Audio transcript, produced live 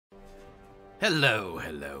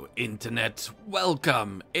Hello, Internet.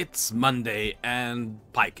 Welcome. It's Monday, and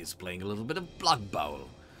Pike is playing a little bit of Blood Bowl.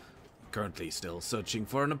 Currently still searching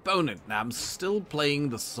for an opponent, and I'm still playing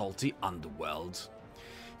the salty Underworld.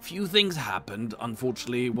 Few things happened.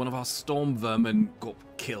 Unfortunately, one of our storm vermin got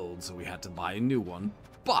killed, so we had to buy a new one.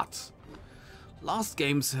 But last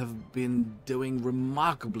games have been doing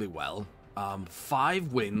remarkably well.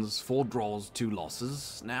 5 wins, 4 draws, 2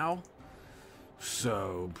 losses now.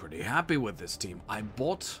 So, pretty happy with this team. I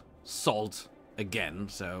bought salt again,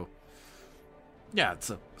 so yeah, it's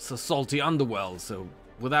a salty Underworld, so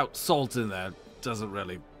without salt in there, it doesn't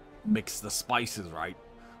really mix the spices right.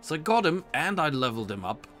 So I got him, and I leveled him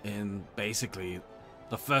up in basically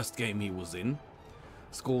the first game he was in.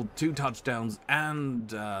 Scored 2 touchdowns,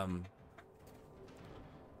 and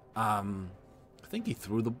I think he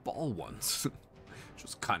threw the ball once, which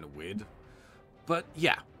was kind of weird. But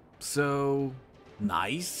yeah, so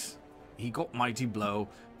nice. He got Mighty Blow.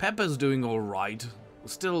 Pepper's doing alright.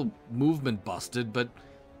 Still movement busted, but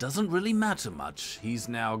doesn't really matter much. He's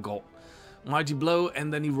now got Mighty Blow,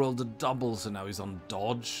 and then he rolled a double, so now he's on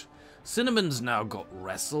Dodge. Cinnamon's now got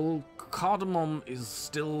Wrestle. Cardamom is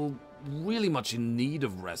still really much in need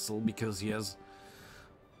of Wrestle because he has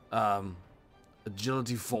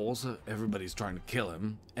Agility 4, so everybody's trying to kill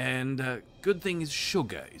him. And good thing is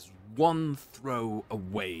Sugar is 1 throw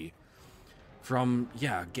away from,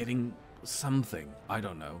 yeah, getting something. I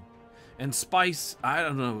don't know. And Spice, I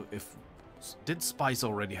don't know if... Did Spice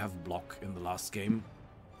already have block in the last game?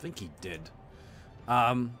 I think he did.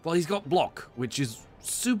 Well, he's got block, which is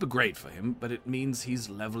super great for him, but it means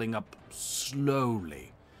he's leveling up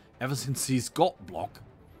slowly. Ever since he's got block,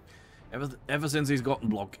 ever since he's gotten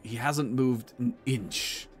block, he hasn't moved an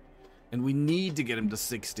inch. And we need to get him to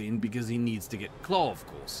 16 because he needs to get Claw, of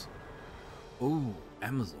course. Ooh,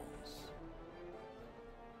 Amazons.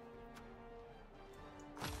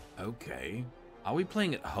 Okay. Are we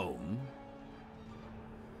playing at home?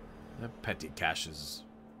 Their petty cash is...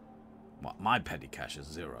 Well, my petty cash is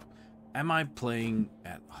 0. Am I playing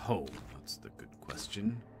at home? That's the good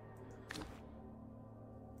question.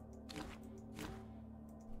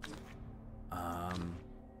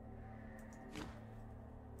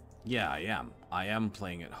 Yeah, I am. I am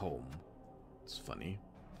playing at home. It's funny.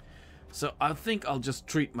 So I think I'll just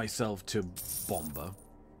treat myself to Bomber.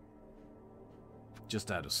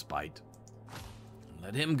 Just out of spite.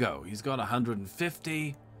 Let him go. He's got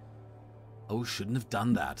 150. Oh, shouldn't have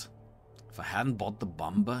done that. If I hadn't bought the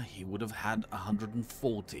Bomber, he would have had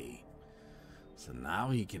 140. So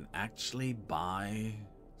now he can actually buy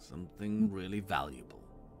something really valuable.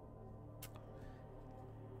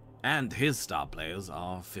 And his star players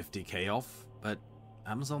are 50k off, but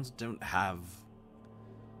Amazons don't have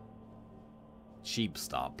cheap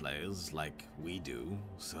star players like we do,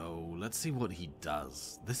 so let's see what he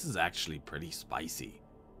does. This is actually pretty spicy.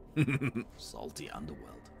 Salty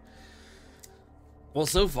Underworld. Well,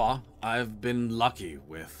 so far, I've been lucky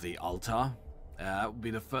with the altar. That would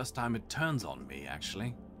be the first time it turns on me,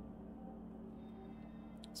 actually.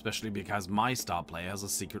 Especially because my star player has a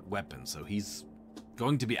secret weapon, so he's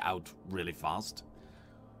going to be out really fast.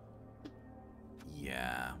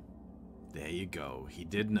 Yeah. There you go. He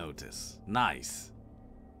did notice. Nice.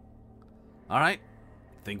 Alright.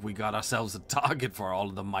 Think we got ourselves a target for all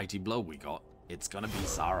of the Mighty Blow we got. It's gonna be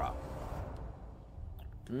Sarah.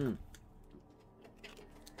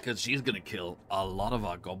 Because she's gonna kill a lot of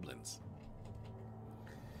our goblins.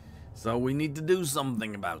 So we need to do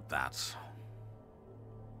something about that.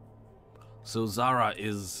 So Zara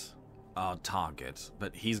is our target,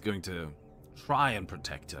 but he's going to try and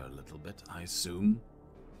protect her a little bit, I assume.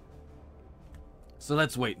 So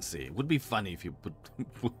let's wait and see. It would be funny if you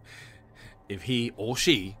put... if he or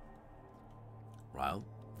she... Well,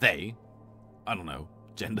 they... I don't know.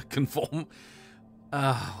 Gender conform.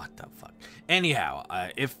 What the fuck. Anyhow,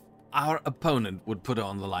 if our opponent would put her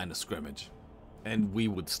on the line of scrimmage, and we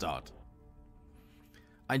would start.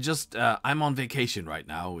 I'm on vacation right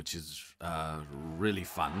now, which is really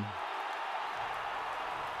fun.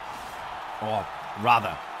 Or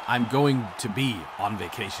rather, I'm going to be on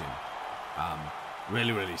vacation.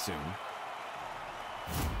 Really soon.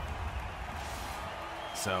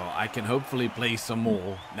 So I can hopefully play some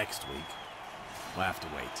more next week. We'll have to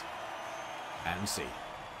wait and see.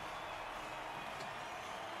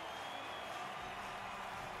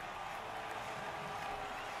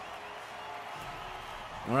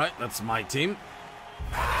 Alright, that's my team.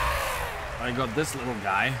 I got this little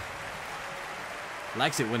guy.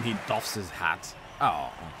 Likes it when he doffs his hat.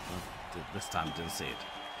 Oh, this time didn't see it.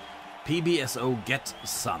 PBSO get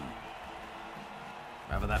some.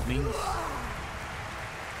 Whatever that means.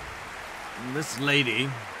 this lady,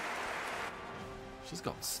 she's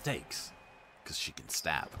got stakes. Because she can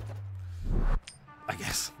stab. I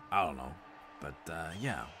guess. I don't know. But,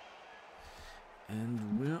 yeah.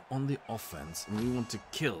 And we're on the offense, and we want to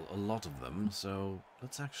kill a lot of them, so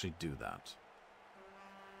let's actually do that.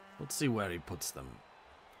 Let's see where he puts them.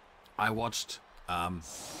 I watched,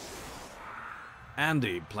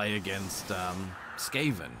 Andy play against,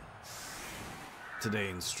 Skaven today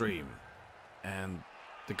in stream, and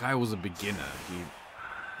the guy was a beginner. He,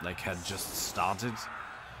 like, had just started,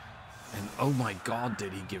 and oh my god,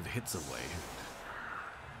 did he give hits away.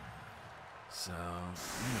 So,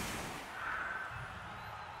 yeah.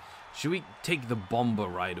 Should we take the bomber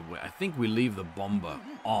right away? I think we leave the bomber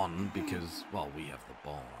on because, well, we have the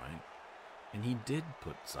ball, right? And he did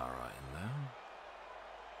put Zara in there.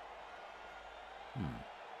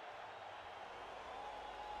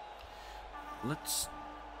 Let's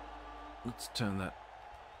turn that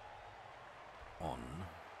on.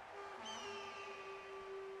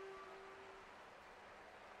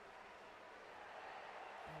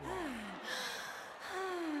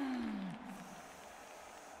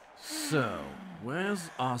 So, where's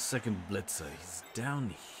our second blitzer? He's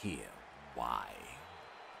down here. Why?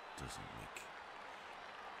 Doesn't make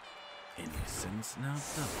any sense now,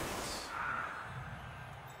 does it?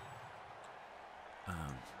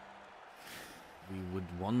 We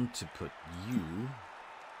would want to put you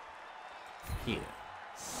here.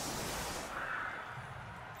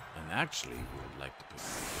 And actually, we would like to put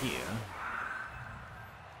you here.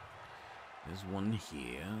 There's one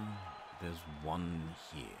here. There's one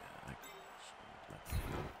here. I should like to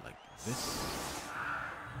go like this.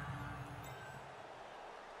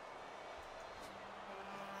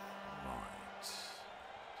 Right.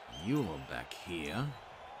 You are back here.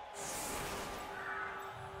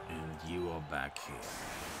 And you are back here.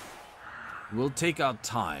 We'll take our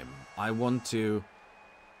time. I want to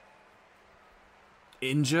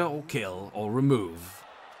injure or kill or remove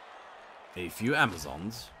a few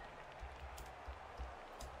Amazons.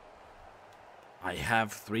 I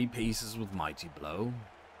have 3 pieces with Mighty Blow.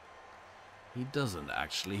 He doesn't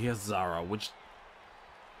actually. He has Zara, which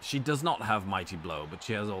she does not have Mighty Blow, but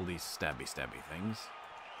she has all these stabby things.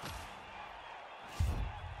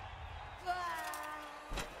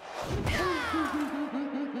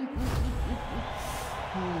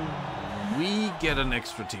 We get an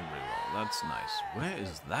extra team reroll. That's nice. Where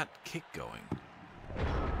is that kick going?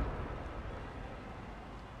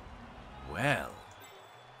 Well.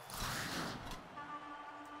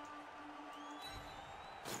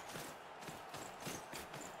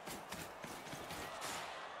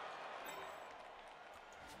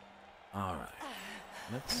 Alright.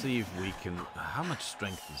 Let's see if we can... How much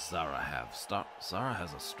strength does Zara have? Zara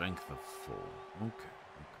has a strength of 4. Okay.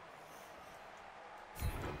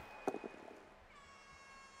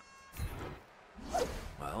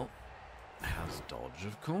 Well, has dodge,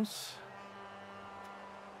 of course.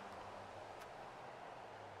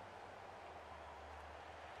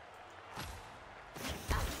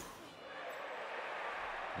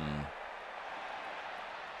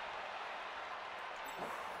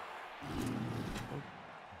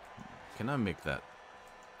 Can I make that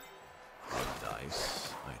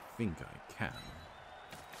dice? I think I can.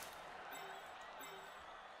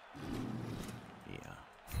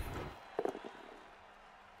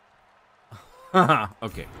 Yeah.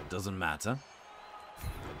 Okay, doesn't matter.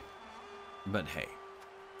 But hey.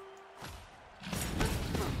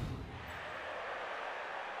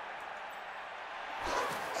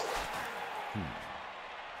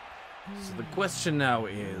 So the question now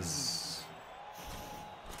is...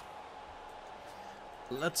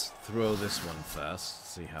 Let's throw this one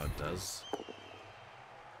first, see how it does.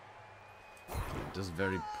 It does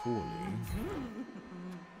very poorly.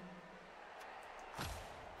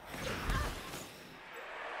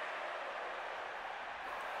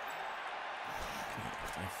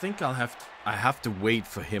 I think I have to wait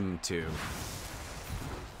for him to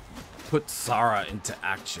put Zara into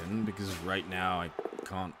action, because right now I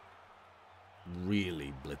can't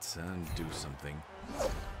really blitz her and do something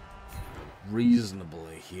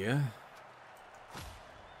reasonably here.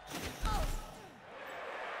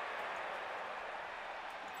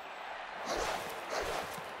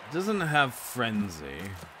 Doesn't have frenzy.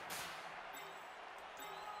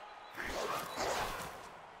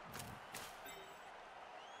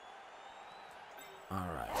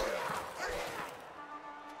 Alright.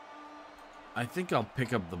 I think I'll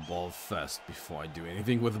pick up the ball first before I do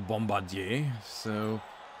anything with the Bombardier, so...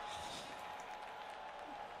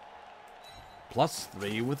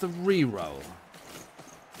 +3 with a reroll.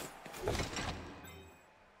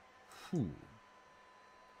 Whew.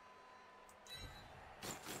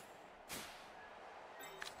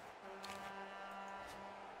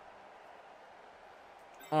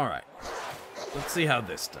 Alright. Let's see how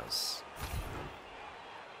this does.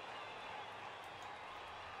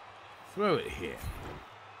 Throw it here.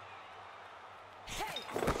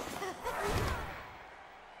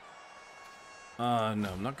 No,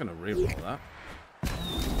 I'm not gonna reroll that.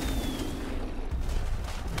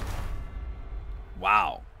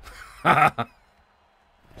 Wow.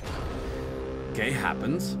 Okay,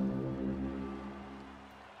 happens.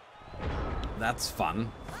 That's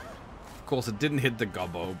fun. Of course, it didn't hit the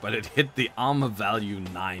gobbo, but it hit the armor value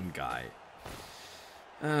 9 guy.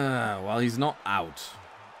 Well, he's not out.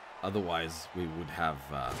 Otherwise, we would have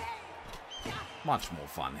much more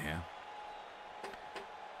fun here.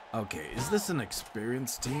 Okay, is this an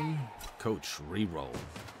experienced team? Coach, reroll.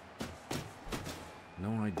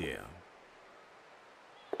 No idea.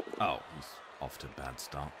 Oh, he's off to a bad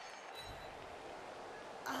start.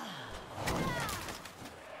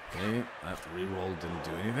 Okay, that reroll didn't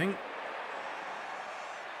do anything.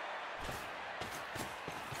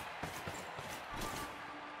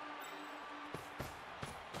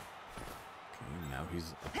 Okay, now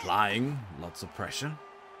he's applying lots of pressure.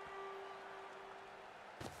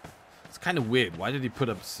 It's kind of weird. Why did he put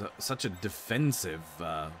up such a defensive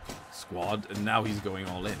squad and now he's going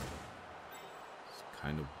all in? It's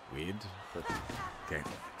kind of weird, but okay.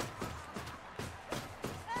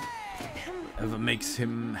 Whatever makes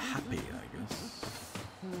him happy, I guess.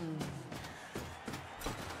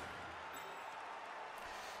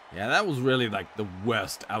 Yeah, that was really like the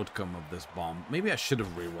worst outcome of this bomb. Maybe I should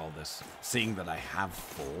have rerolled this, seeing that I have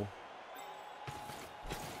 4.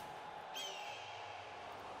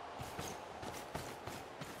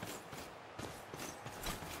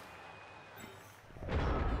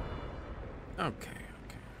 Okay.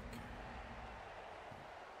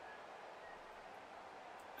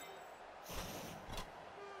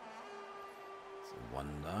 So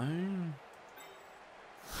 1 down.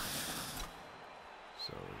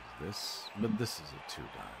 So is this, but this is a 2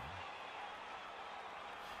 down.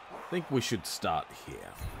 I think we should start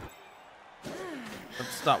here.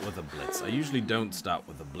 Let's start with a blitz. I usually don't start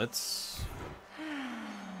with a blitz.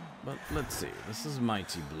 But let's see. This is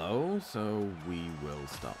Mighty Blow, so we will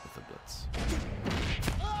start with the blitz.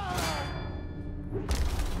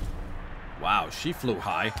 Wow, she flew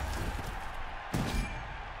high.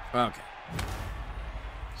 Okay.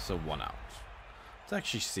 So 1 out. Let's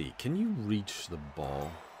actually see. Can you reach the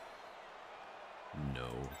ball?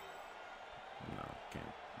 No. No,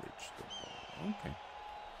 can't reach the ball. Okay.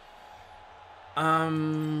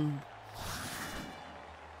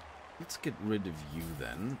 Let's get rid of you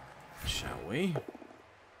then, shall we?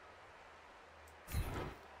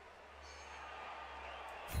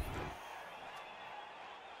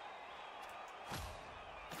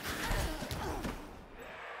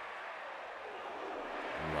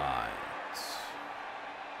 Right.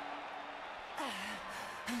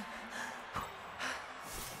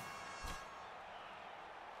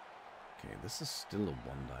 Okay, this is still a 1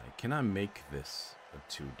 die. Can I make this a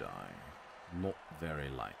 2 die? Not very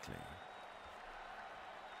likely.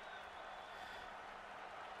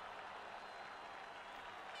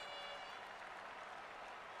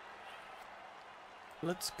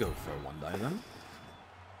 Let's go for a 1 die then.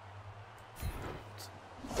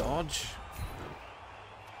 Dodge.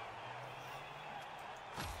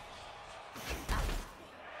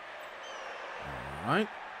 Alright.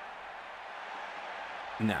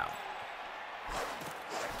 Now.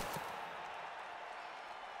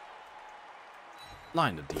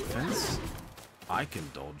 Line of defense. I can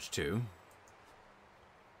dodge too.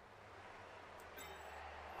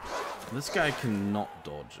 This guy cannot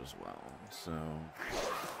dodge as well, so...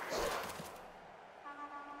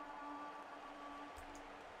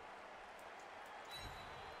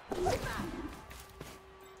 I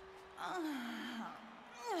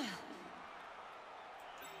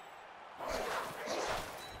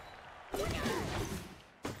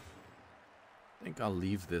think I'll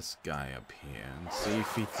leave this guy up here and see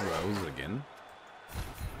if he throws again.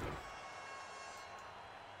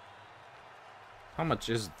 How much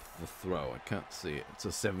is the throw? I can't see it. It's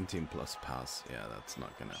a 17 plus pass. Yeah, it's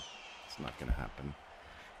not gonna happen.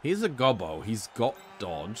 He's a gobbo. He's got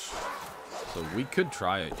dodge. So we could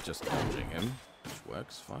try it just dodging him, which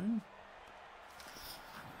works fine.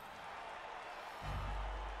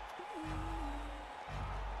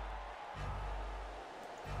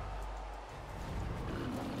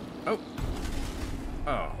 Oh.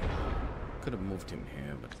 Oh. Could have moved him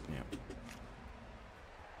here, but yeah.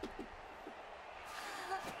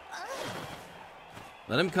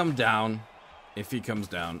 Let him come down. If he comes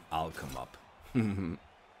down, I'll come up. Kind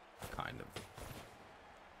of.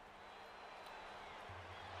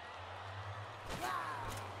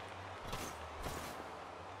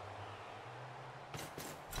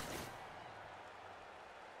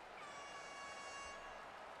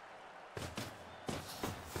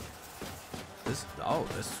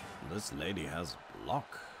 This lady has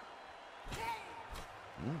block.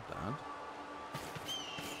 Not bad.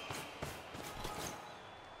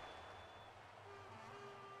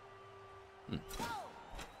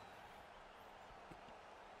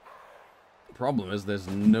 The problem is there's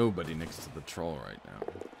nobody next to the troll right now.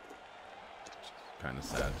 Kind of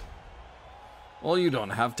sad. Well, you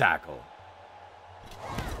don't have tackle.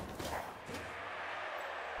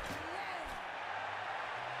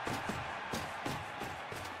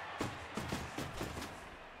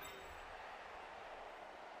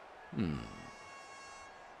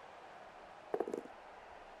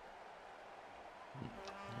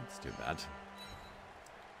 That's too bad.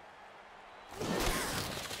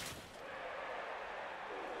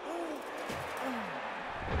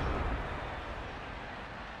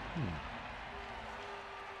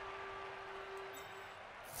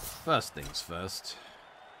 First things first.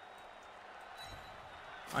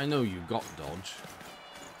 I know you got dodge.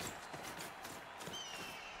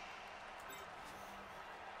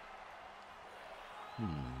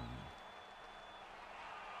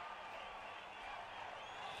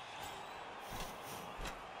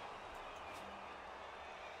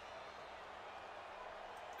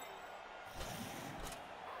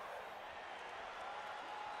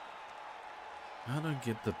 How do I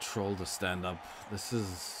get the troll to stand up? This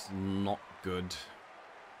is not good.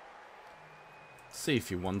 See if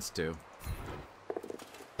he wants to.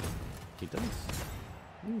 He does.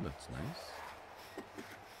 Ooh, that's nice.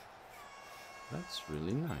 That's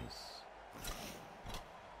really nice.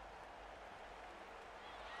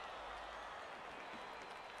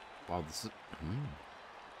 Wow, this is...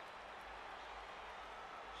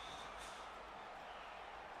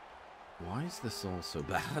 Why is this all so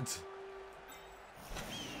bad?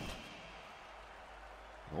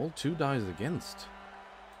 All 2 dies against.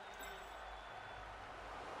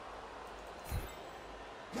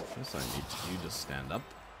 Guess I need you to stand up.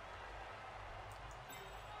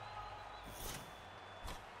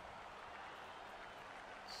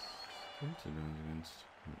 I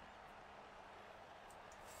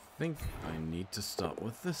think I need to start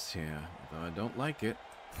with this here, though I don't like it.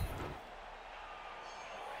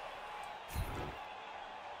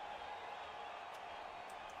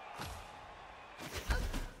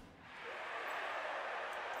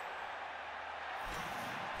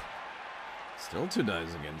 Still 2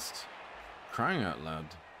 dies against. Crying out loud.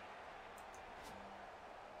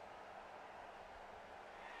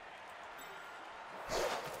 I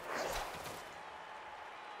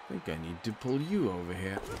think I need to pull you over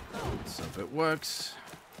here. Let's hope it works.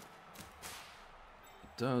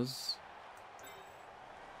 It does.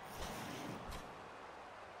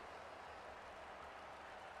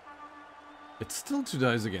 It's still 2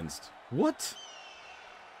 dies against. What?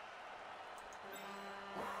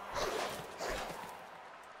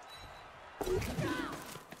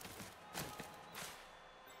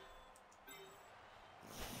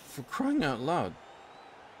 For crying out loud.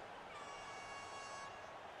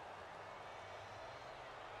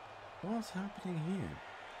 What's happening here?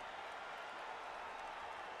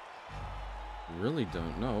 Really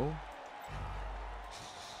don't know.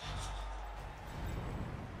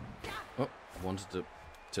 Oh, wanted to...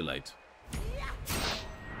 Too late.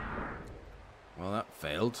 Well, that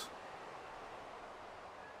failed.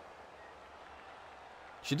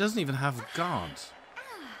 She doesn't even have guard.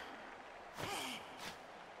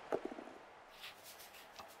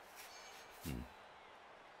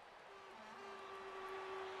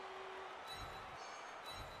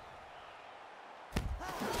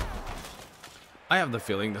 I have the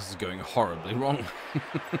feeling this is going horribly wrong.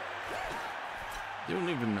 You don't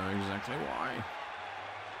even know exactly why.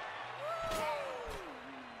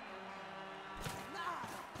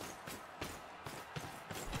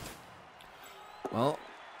 Well,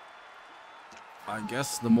 I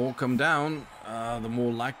guess the more come down, the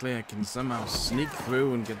more likely I can somehow sneak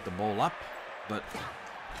through and get the ball up. But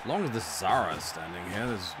as long as this Zara is standing here,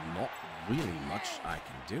 there's not really much I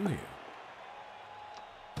can do here.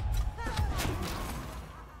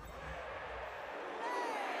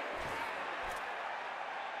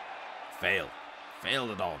 Fail. Fail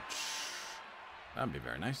the dodge. That'd be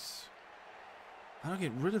very nice. How do I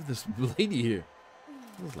get rid of this lady here?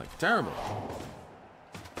 This is like terrible.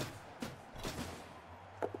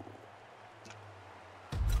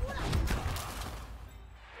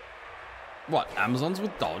 What? Amazons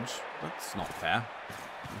with dodge? That's not fair.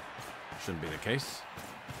 Shouldn't be the case.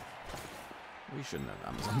 We shouldn't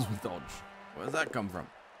have Amazons with dodge. Where does that come from?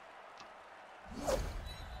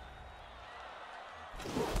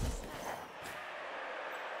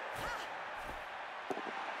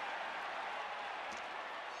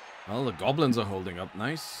 Well, the goblins are holding up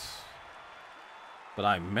nice. But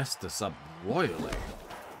I messed this up royally.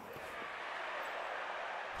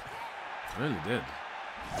 I really did.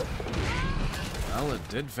 Well, it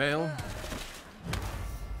did fail.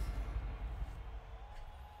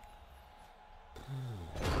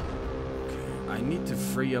 Okay, I need to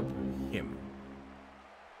free up him.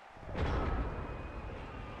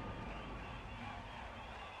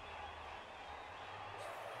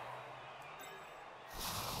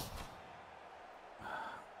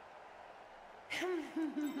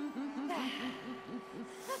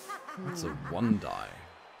 It's a 1 die.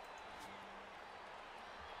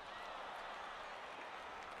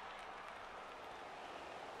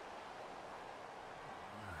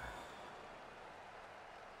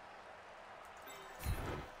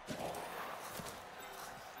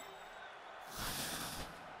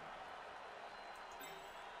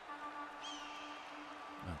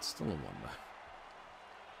 That's still a wonder.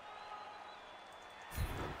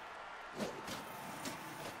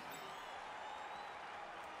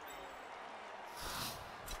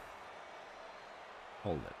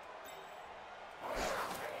 Hold it.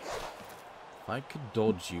 If I could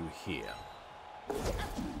dodge you here.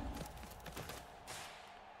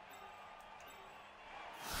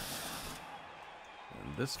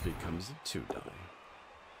 And this becomes a 2 die.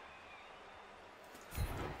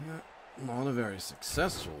 Not a very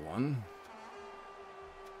successful one.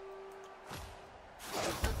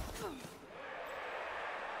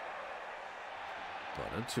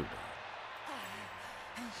 But a 2 die.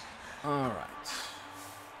 Alright.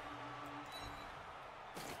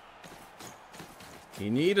 He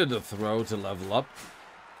needed a throw to level up.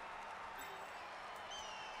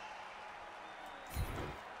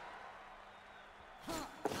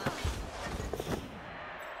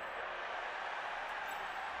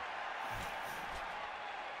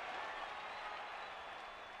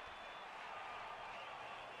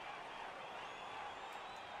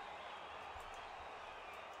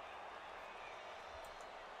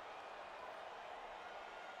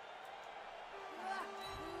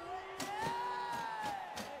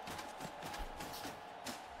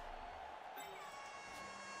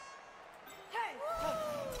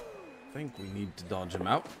 I think we need to dodge him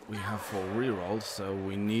out. We have 4 rerolls, so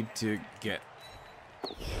we need to get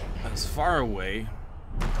as far away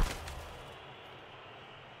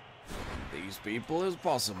from these people as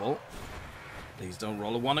possible. Please don't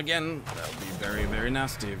roll a 1 again. That would be very, very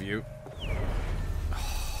nasty of you.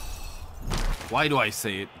 Why do I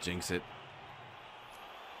say it? Jinx it.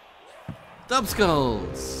 Dub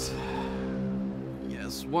skulls!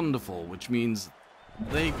 Yes, wonderful, which means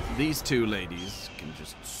these 2 ladies can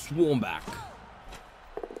just swarm back.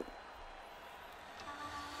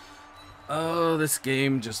 Oh, this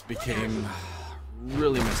game just became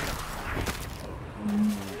really messed up.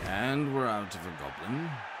 And we're out of a goblin.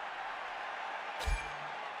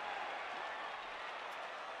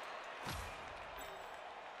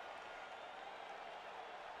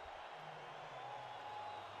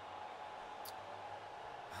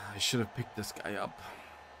 I should have picked this guy up.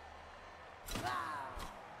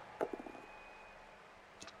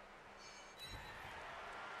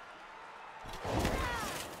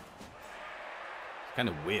 Kind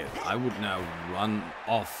of weird. I would now run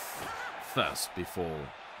off first before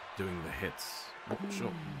doing the hits.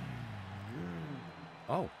 Sure.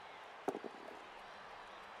 Oh.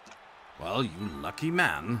 Well, you lucky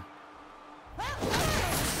man.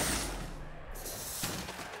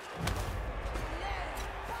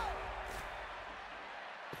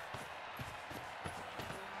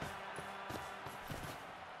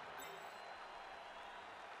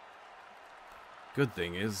 Good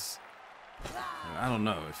thing is, I don't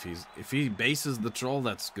know, if he bases the troll,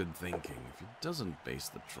 that's good thinking. If he doesn't base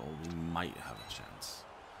the troll, we might have a chance.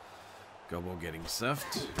 Gobo getting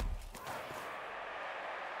surfed.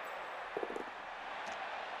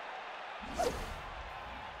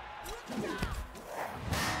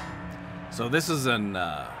 So this is an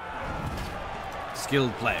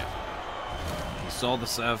skilled player. He saw the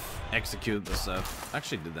surf, executed the surf.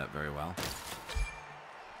 Actually did that very well.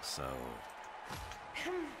 So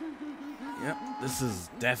yep, this is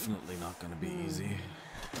definitely not going to be easy.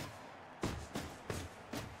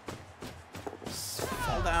 Just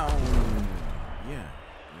fall down. Yeah.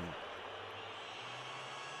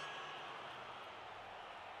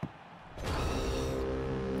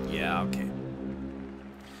 Yeah, okay.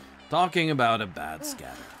 Talking about a bad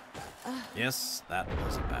scatter. Yes, that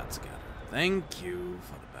was a bad scatter. Thank you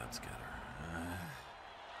for the bad scatter.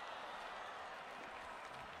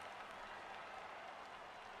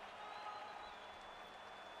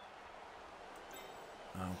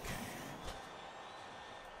 Okay.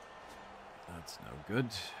 That's no good.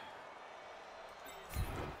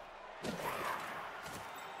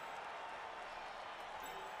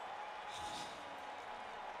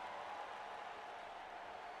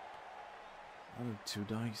 Another 2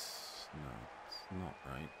 dice? No, it's not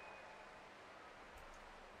right.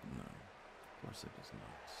 No, of course it is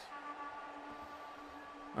not.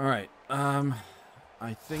 Alright,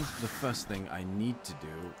 I think the first thing I need to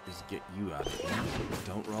do is get you out of here.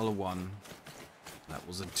 Don't roll a 1. That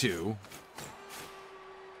was a 2.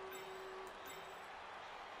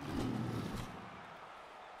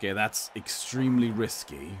 Okay, that's extremely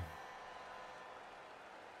risky.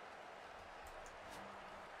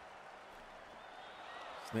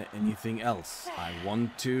 Is there anything else I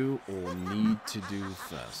want to or need to do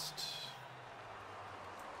first?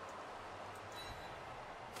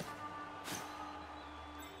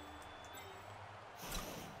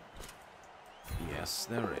 Yes,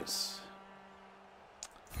 there is.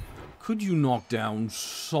 Could you knock down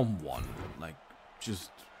someone? Like, just...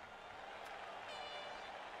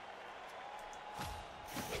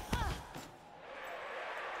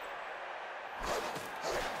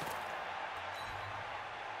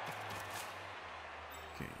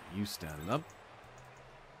 Okay, you stand up.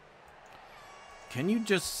 Can you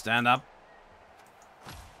just stand up?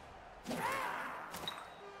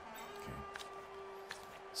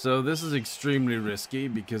 So this is extremely risky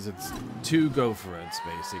because it's 2 go-for-it's,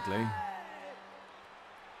 basically.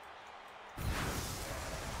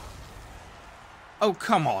 Oh,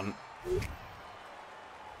 come on.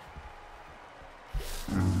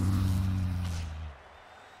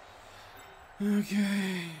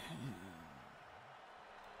 Okay.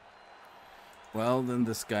 Well, then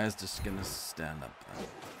this guy's just gonna stand up then.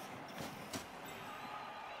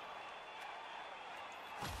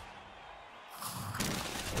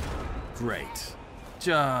 Great.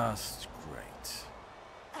 Just great.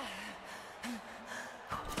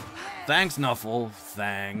 Thanks, Nuffle.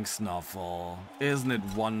 Thanks, Nuffle. Isn't it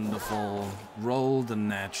wonderful? Roll the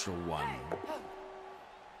natural 1.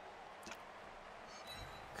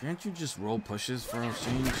 Can't you just roll pushes for a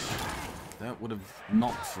change? That would have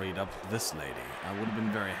not freed up this lady. I would have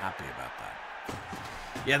been very happy about that.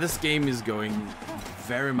 Yeah, this game is going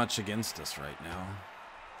very much against us right now.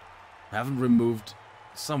 We haven't removed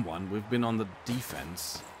someone. We've been on the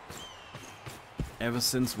defense ever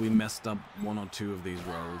since we messed up 1 or 2 of these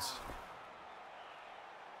rolls.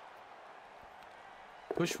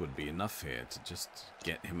 Push would be enough here to just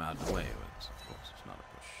get him out of the way, but of course it's not a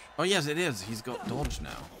push. Oh yes, it is. He's got dodge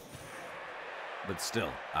now. But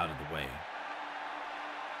still, out of the way.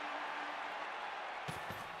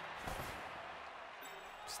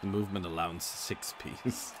 It's the movement allowance 6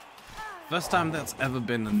 piece. First time that's ever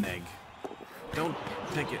been a neg. Don't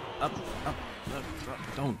pick it up, up,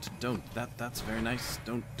 don't. That's very nice.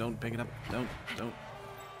 Don't pick it up. Don't.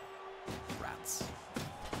 Rats.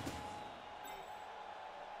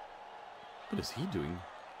 What is he doing?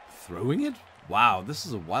 Throwing it? Wow, this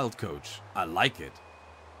is a wild coach. I like it.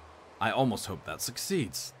 I almost hope that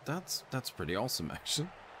succeeds. That's pretty awesome, actually.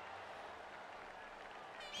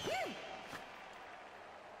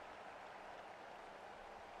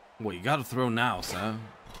 Well, you gotta throw now, sir.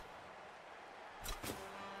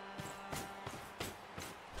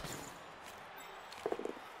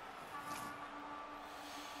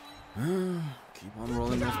 Keep on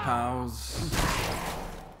rolling those pows.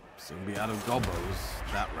 Soon be out of gobbos,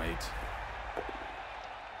 that rate.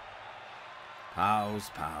 Pows.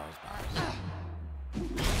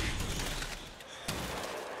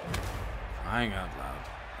 Crying out loud.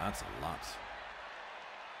 That's a lot.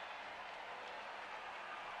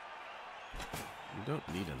 You don't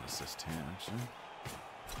need an assist here, actually.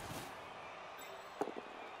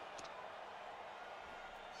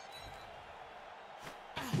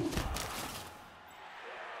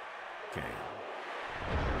 Okay.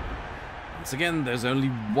 Once again, there's only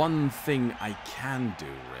one thing I can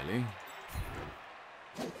do, really.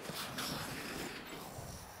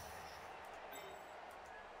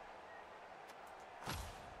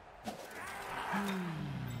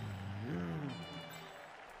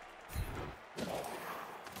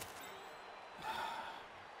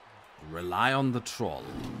 Rely on the troll.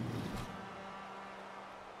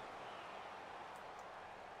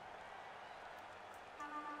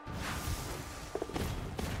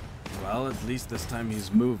 Well, at least this time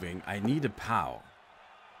he's moving. I need a POW.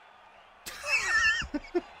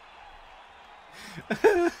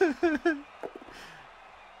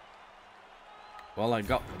 Well, I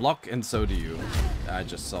got block and so do you. I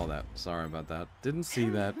just saw that. Sorry about that. Didn't see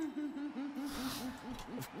that.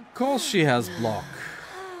 Of course she has block.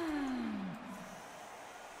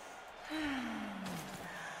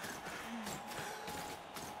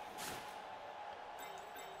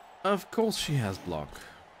 Of course she has block.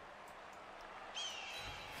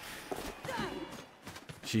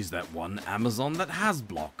 She's that one Amazon that has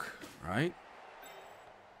block, right?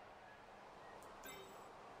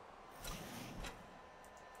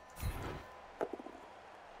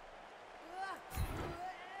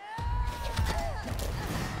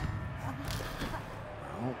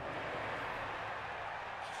 Well,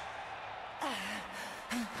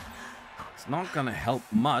 it's not gonna help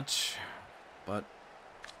much, but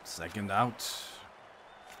second out.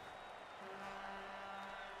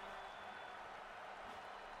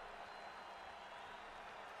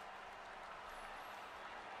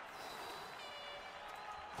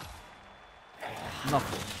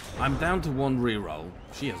 Nothing. I'm down to one reroll.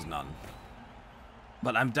 She has none.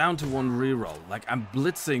 But I'm down to one reroll. Like, I'm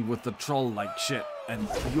blitzing with the troll like shit, and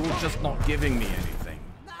you're just not giving me anything.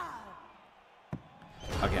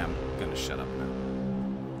 Okay, I'm gonna shut up now.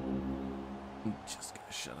 I'm just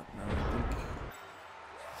gonna shut up now, I think.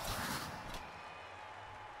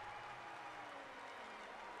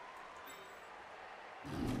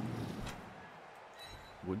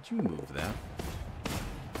 Would you move that?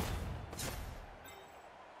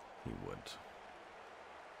 He would.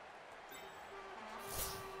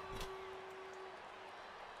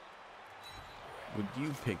 Would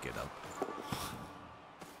you pick it up?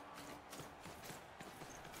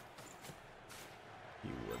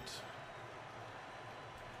 You would.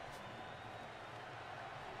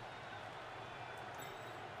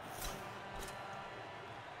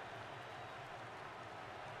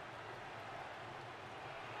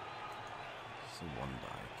 It's a 1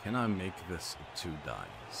 die. Can I make this a 2 die?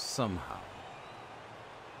 Somehow.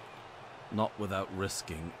 Not without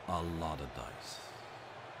risking a lot of dice.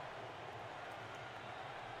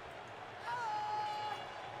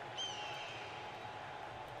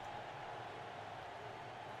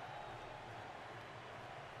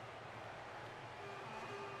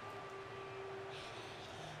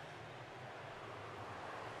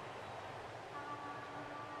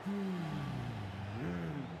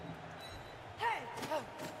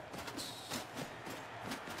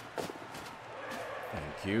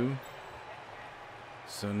 Thank you.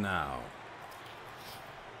 So now,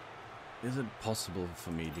 is it possible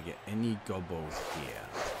for me to get any gobos here?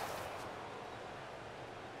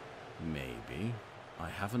 Maybe. I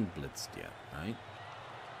haven't blitzed yet, right?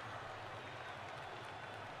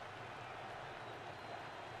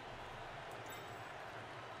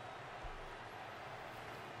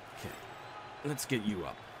 Okay, let's get you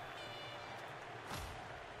up.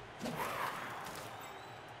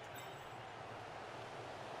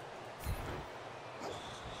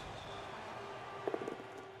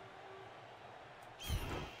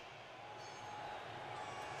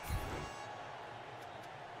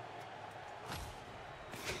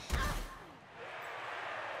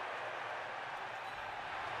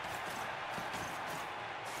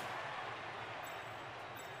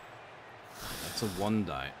 It's a 1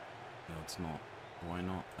 die. No, it's not. Why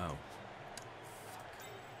not? Oh.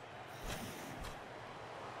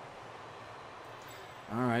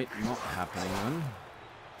 Alright, not happening then.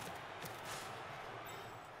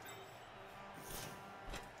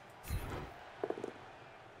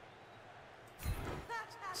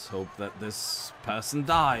 Let's hope that this person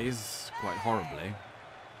dies quite horribly.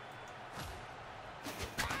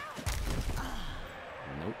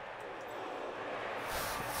 Nope.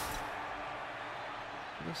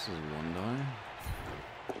 This is 1 die.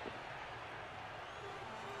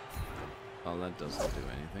 Oh, that doesn't do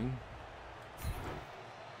anything.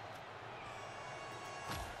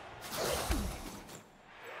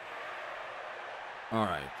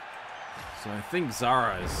 Alright. So I think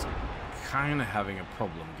Zara is kind of having a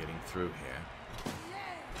problem getting through here.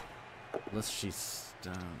 Unless she's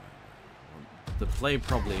down. The play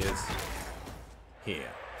probably is here.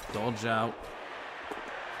 Dodge out.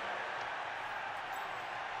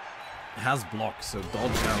 It has blocks, so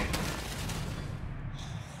dodge out.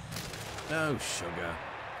 Oh, sugar.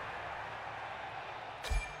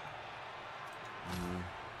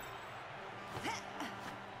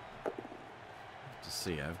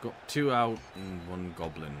 See, I've got 2 out and 1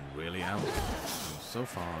 goblin really out. So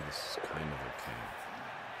far, this is kind of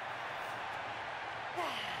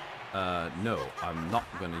okay. No, I'm not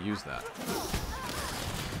going to use that.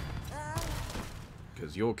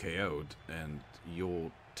 Because you're KO'd and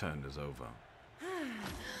your turn is over.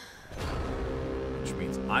 Which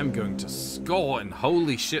means I'm going to score, and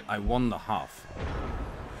holy shit, I won the half.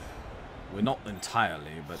 We're not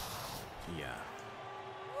entirely, but yeah.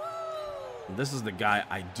 This is the guy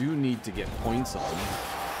I do need to get points on.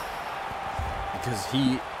 Because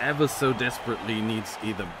he ever so desperately needs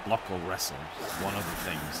either block or wrestle. One of the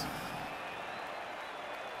things.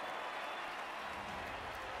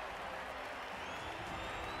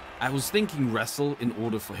 I was thinking wrestle in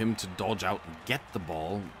order for him to dodge out and get the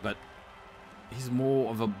ball, but he's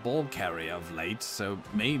more of a ball carrier of late, so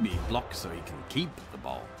maybe block so he can keep the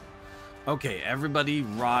ball. Okay, everybody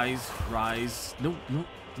rise, rise. No, no.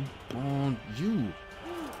 Oh, you.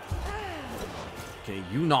 Okay,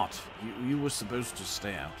 you not. You were supposed to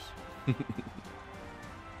stay out.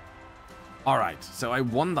 Alright, so I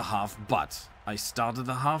won the half, but I started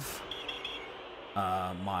the half.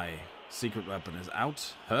 My secret weapon is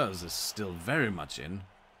out. Hers is still very much in.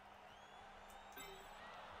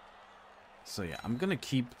 So yeah, I'm gonna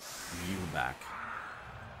keep you back.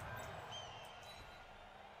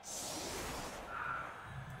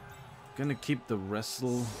 Gonna keep the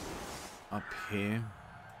wrestle up here.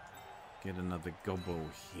 Get another gobbo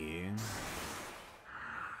here.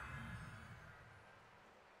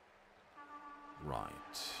 Right.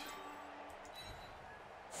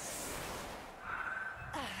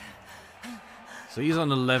 So he's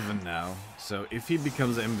on 11 now. So if he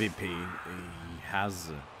becomes MVP, he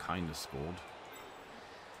has kind of scored.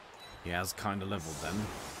 He has kind of leveled then.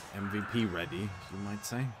 MVP ready, you might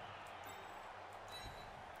say.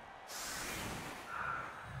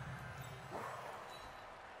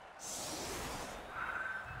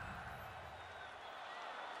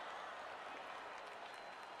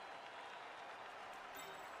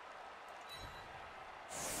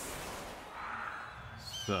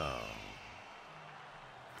 So, I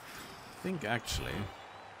think actually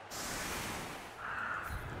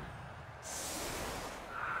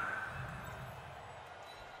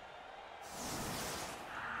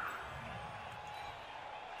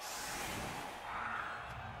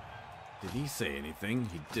did he say anything?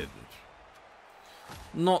 He didn't.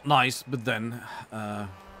 Not nice, but then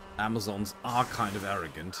Amazons are kind of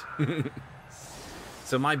arrogant.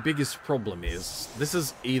 So my biggest problem is this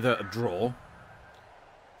is either a draw,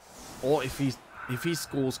 or if he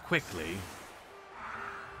scores quickly.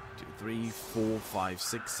 2, 3, 4, 5,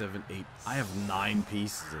 6, 7, 8. I have 9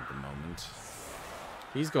 pieces at the moment.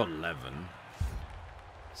 He's got 11.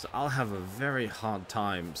 So I'll have a very hard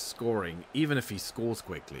time scoring, even if he scores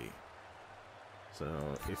quickly.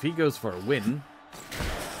 So if he goes for a win,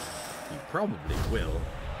 he probably will.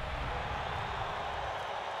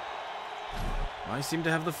 I seem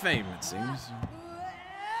to have the fame, it seems.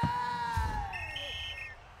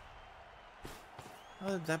 How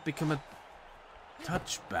did that become a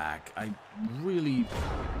touchback? I really...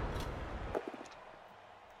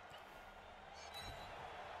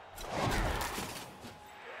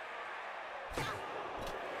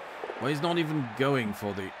 Well, he's not even going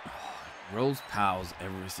for the... rolls pals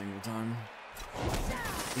every single time.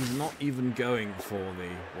 He's not even going for the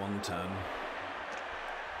one turn.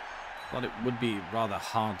 Thought it would be rather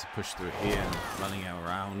hard to push through here and running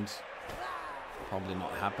around. Probably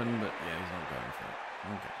not happen, but yeah, he's not going for it.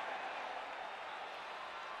 Okay.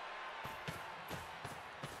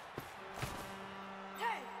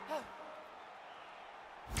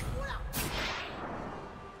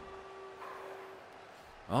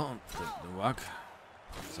 Oh, didn't work.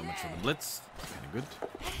 So much for the blitz. Kind of good.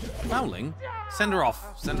 Fouling? Send her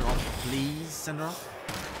off. Send her off, please. Send her off.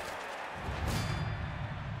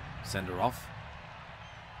 Send her off.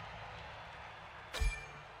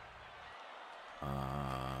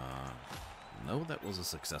 No, that was a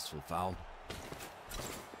successful foul.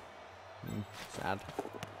 Sad.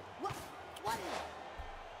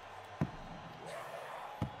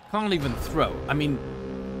 Can't even throw. I mean,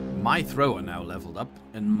 my throw are now leveled up,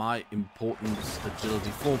 and my important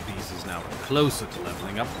agility 4 piece is now closer to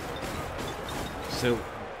leveling up. So,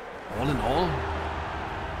 all in all,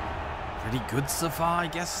 pretty good so far, I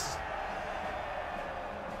guess.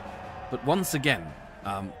 But once again,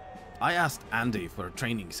 I asked Andy for a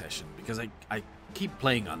training session because I keep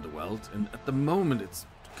playing Underworld, and at the moment it's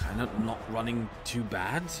kind of not running too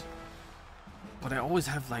bad. But I always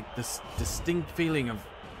have like this distinct feeling of,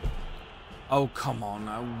 oh come on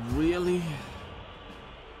now, really?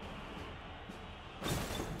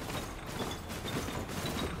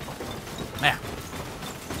 Yeah.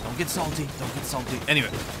 Don't get salty, don't get salty. Anyway,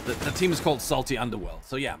 the team is called Salty Underworld,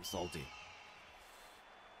 so yeah, I'm salty.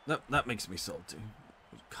 That makes me salty.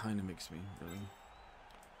 It kind of makes me really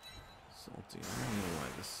salty. I don't know why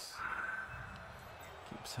this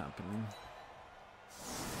keeps happening.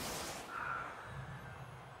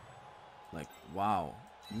 Like, wow,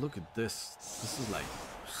 look at this. This is like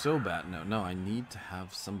so bad. No, I need to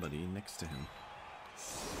have somebody next to him.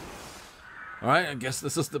 Alright, I guess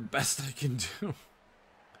this is the best I can do.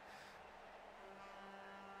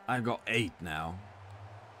 I've got 8 now.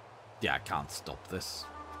 Yeah, I can't stop this.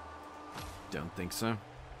 Don't think so.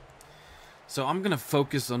 So I'm gonna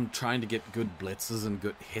focus on trying to get good blitzes and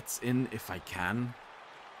good hits in if I can.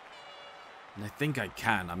 And I think I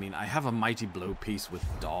can. I mean, I have a mighty blow piece with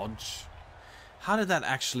dodge. How did that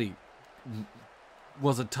actually...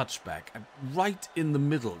 was a touchback? Right in the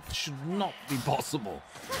middle. It should not be possible.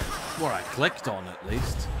 Or I clicked on at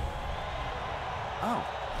least. Oh.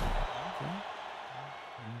 Okay.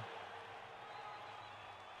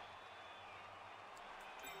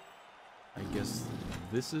 I guess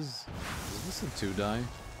this is this a 2-die?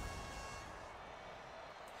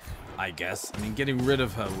 I guess. I mean, getting rid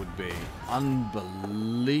of her would be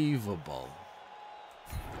unbelievable.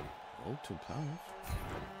 Roll 2 pounds.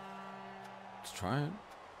 Let's try it.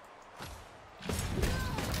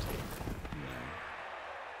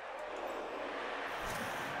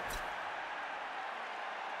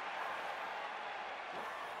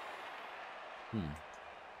 No.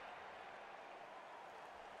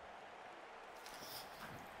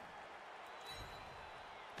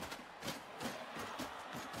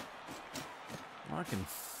 I can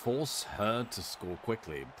force her to score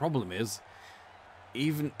quickly. Problem is,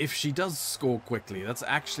 even if she does score quickly, that's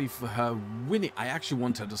actually for her winning. I actually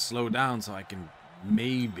want her to slow down so I can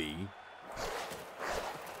maybe...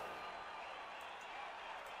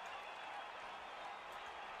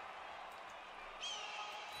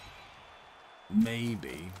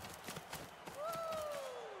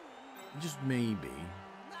 just maybe...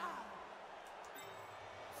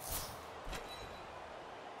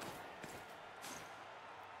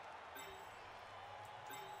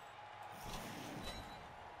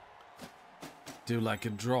 do like a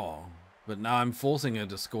draw, but now I'm forcing her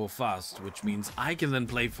to score fast, which means I can then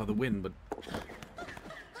play for the win, but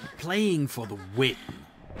playing for the win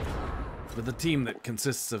with a team that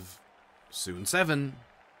consists of soon 7,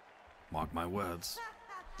 mark my words.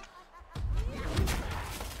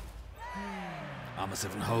 Armor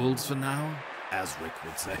 7 holds for now, as Rick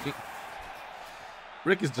would say.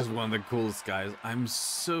 Rick is just one of the coolest guys. I'm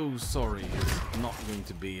so sorry he's not going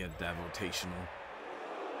to be a Devotational.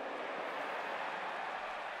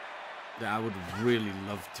 I would really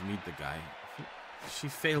love to meet the guy. If she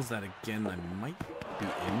fails that again, I might be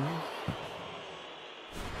in.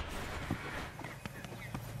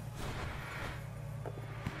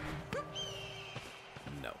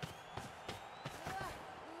 No.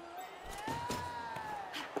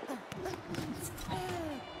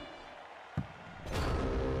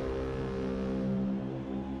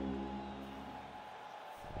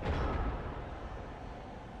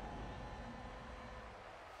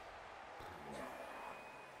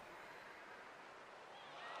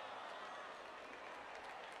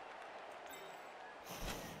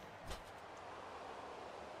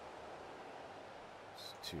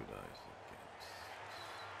 It's 2 dice against.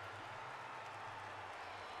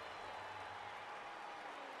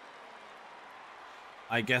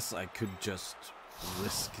 I guess I could just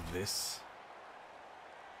risk this.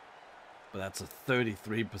 But that's a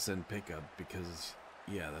 33% pickup because,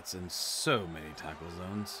 yeah, that's in so many tackle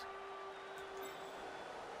zones.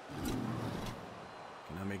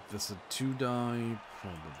 Can I make this a 2-die?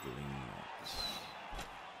 Probably not.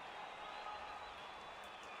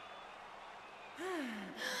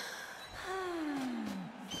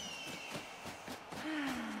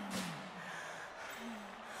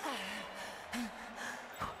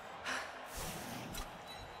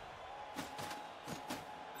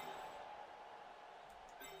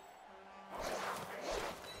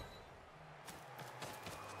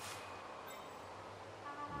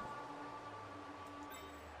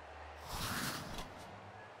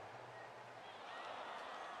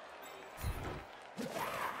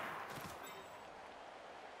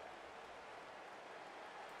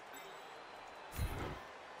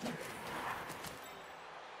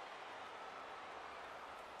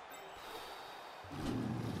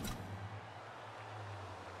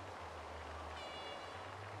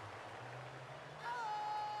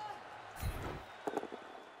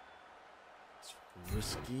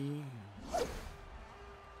 Risky.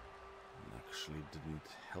 Actually didn't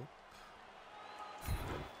help.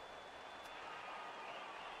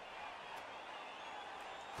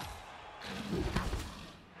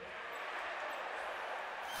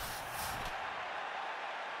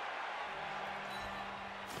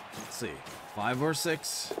 Let's see. 5 or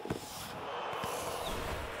 6.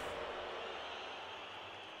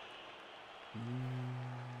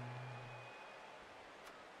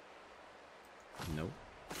 No.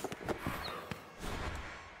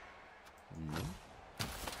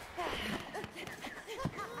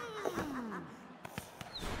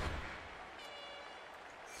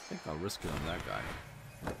 No. think I'll risk it on that guy.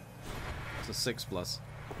 It's a 6+.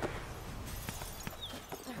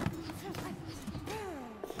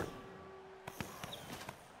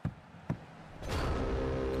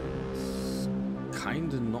 It's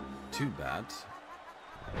kinda not too bad.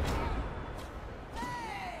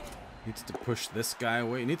 Needs to push this guy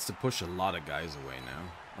away. He needs to push a lot of guys away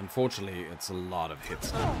now. Unfortunately, it's a lot of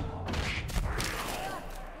hits now.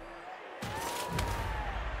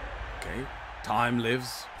 Okay, time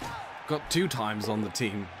lives. Got 2 times on the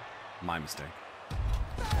team. My mistake.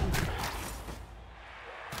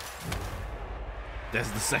 There's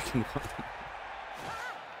the second one.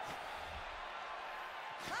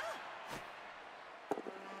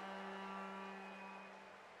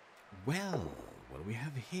 Well, what do we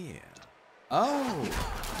have here? Oh!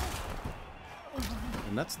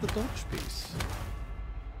 And that's the dodge piece.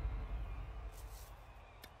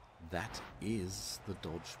 That is the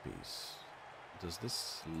dodge piece. Does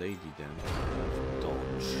this lady then have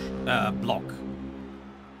dodge? Block.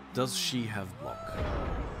 Does she have block?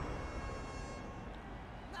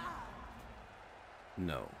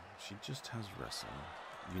 No, she just has wrestle.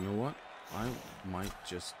 You know what? I might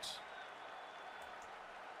just...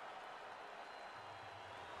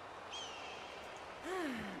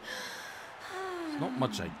 There's not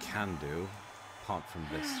much I can do, apart from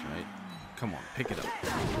this, right? Come on, pick it up.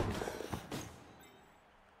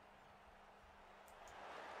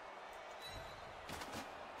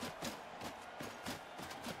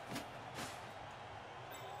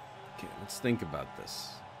 Okay, let's think about this.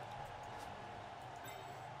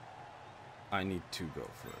 I need to go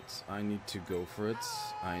for it. I need to go for it.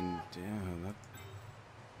 I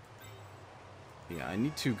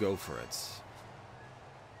need to go for it.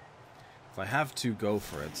 If I have to go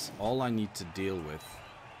for it, all I need to deal with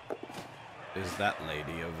is that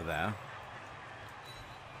lady over there.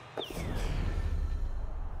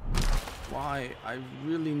 Why? I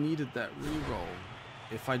really needed that reroll.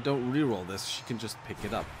 If I don't reroll this, she can just pick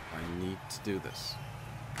it up. I need to do this.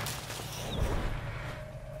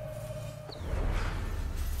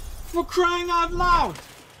 For crying out loud!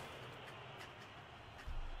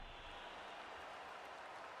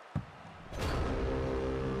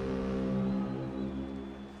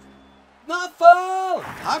 Nuffle!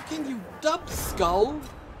 How can you dub skull?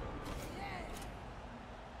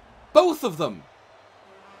 Both of them!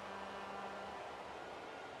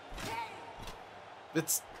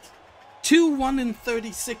 It's 2 1 in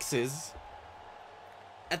 36s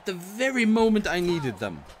at the very moment I needed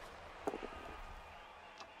them.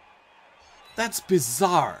 That's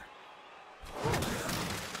bizarre.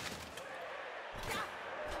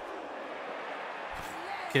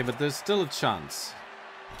 Okay, but there's still a chance.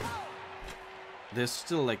 There's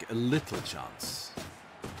still like a little chance.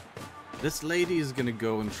 This lady is gonna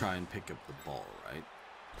go and try and pick up the ball, right?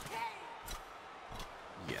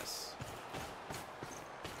 Yes.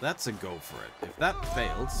 That's a go for it. If that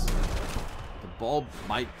fails, the ball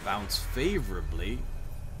might bounce favorably.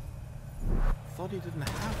 I thought he didn't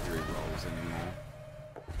have rerolls anymore.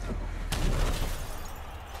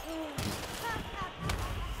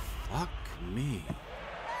 Fuck me.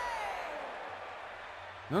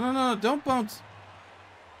 No, no, no, don't bounce.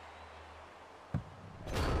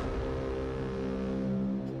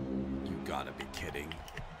 You gotta be kidding.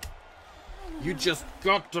 You just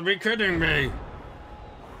got to be kidding me.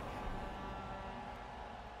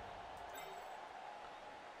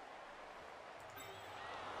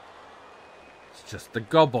 Just the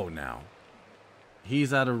gobbo now.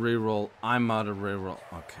 He's out of reroll. I'm out of reroll.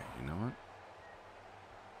 Okay, you know what?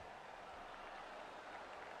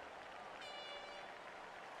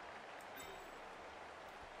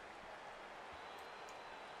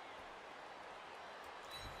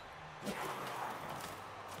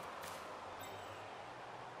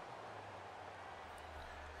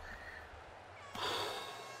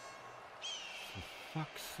 For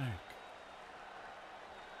fuck's sake.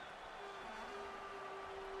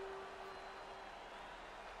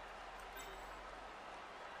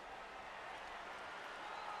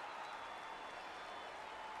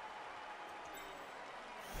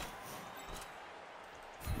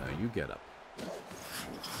 You get up.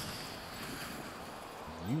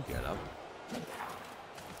 You get up.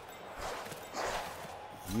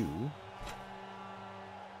 You.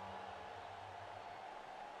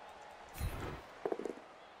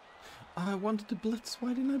 I wanted to blitz.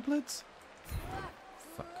 Why didn't I blitz?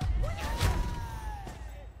 Fuck.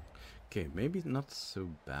 Okay, maybe not so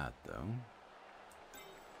bad though.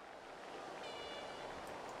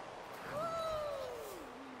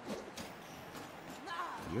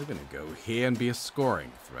 You're gonna go here and be a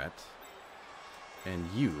scoring threat. And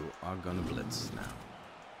you are gonna blitz now.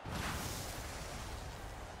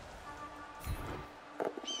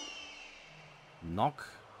 Knock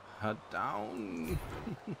her down.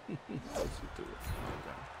 How's he do it?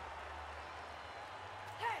 Okay.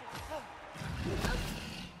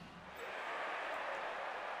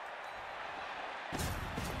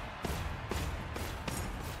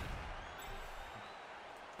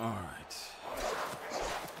 Alright.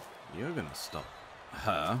 You're gonna stop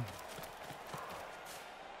her.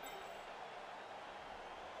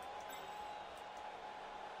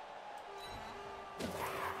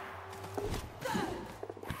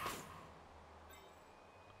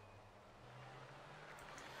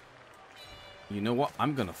 You know what?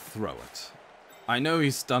 I'm gonna throw it. I know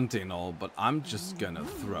he's stunting all, but I'm just gonna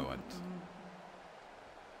throw it.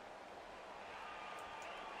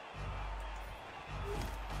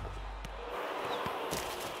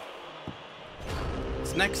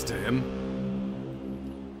 It's next to him.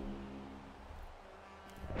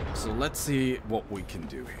 So let's see what we can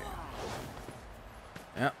do here.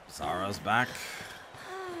 Yep, Zara's back.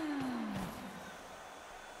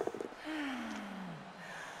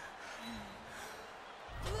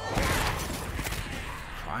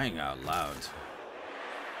 Crying out loud.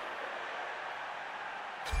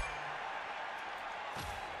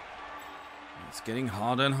 It's getting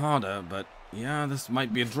harder and harder, but yeah, this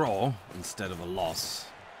might be a draw instead of a loss.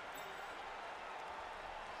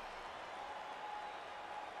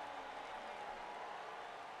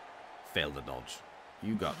 Fail the dodge.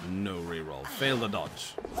 You got no reroll. Fail the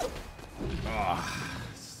dodge. Ah,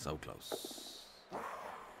 so close.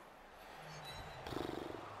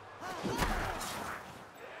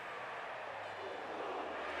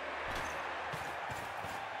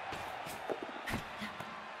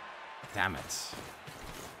 Damn it.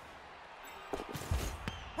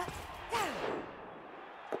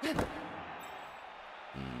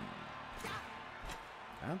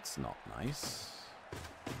 That's not nice.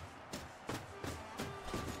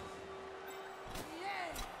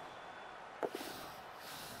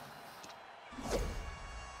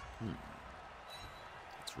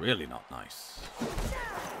 It's really not nice.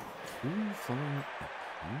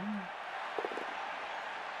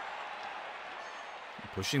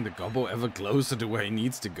 Pushing the gobbo ever closer to where he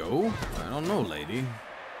needs to go? I don't know, lady.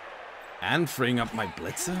 And freeing up my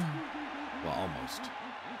blitzer? Well, almost.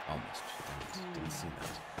 Almost. Didn't see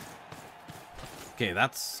that. Okay,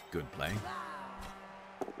 that's good play.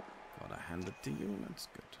 Gotta hand it to you, that's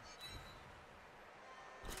good.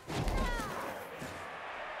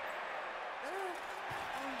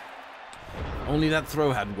 Only that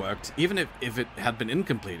throw had worked. Even if it had been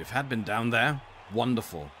incomplete, if it had been down there,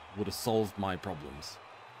 wonderful. Would have solved my problems.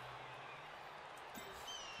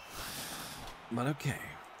 But okay.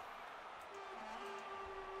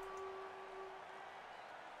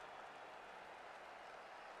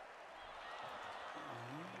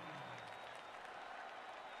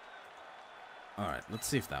 Alright, let's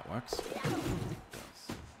see if that works. It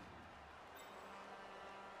does.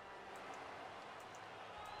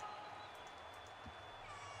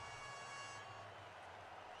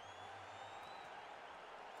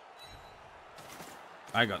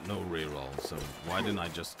 I got no reroll, so why didn't I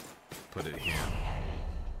just put it here?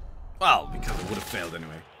 Well, because it would have failed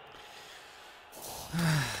anyway.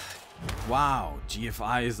 Wow,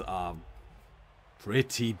 GFIs are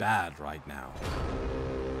pretty bad right now.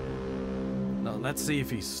 Now, let's see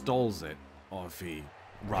if he stalls it, or if he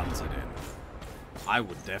runs it in. I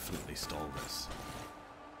would definitely stall this.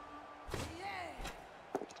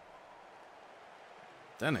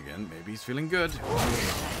 Then again, maybe he's feeling good.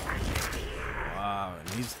 Wow, and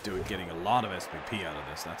he's getting a lot of SPP out of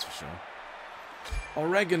this, that's for sure.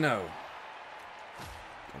 Oregano.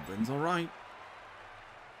 Goblin's alright.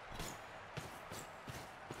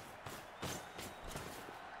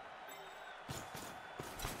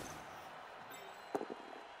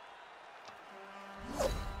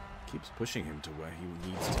 Keeps pushing him to where he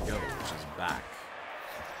needs to go, which is back.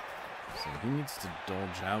 So he needs to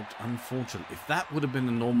dodge out, unfortunately. If that would have been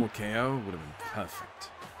a normal KO, it would have been perfect.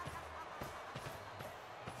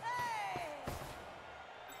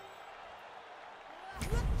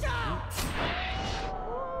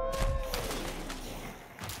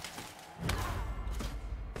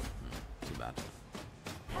 Too bad.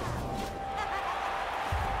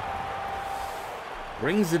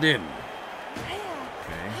 Brings it in.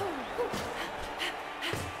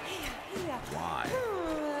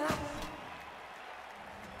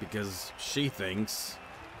 Because she thinks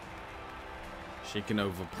she can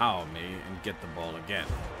overpower me and get the ball again.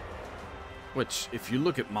 Which, if you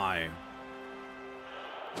look at my...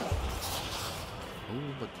 Oh,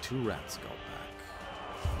 but 2 rats got back.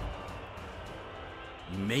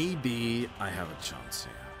 Maybe I have a chance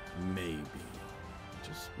here. Maybe.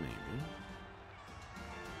 Just maybe.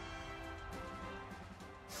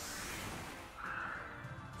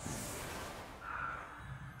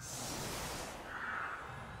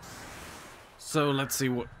 So let's see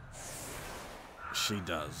what she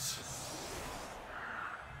does.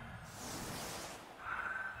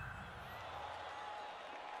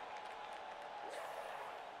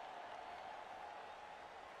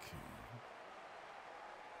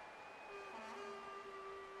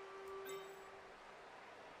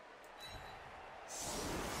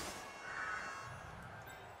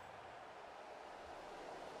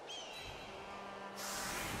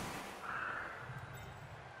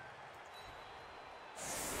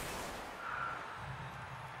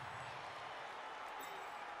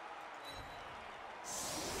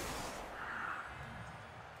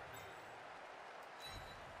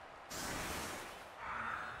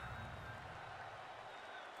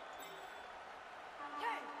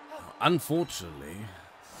 Unfortunately,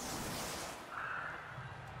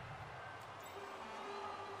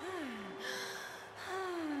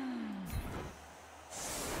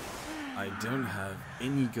 I don't have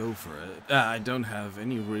any go for it. I don't have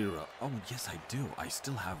any reroll. Oh, yes, I do. I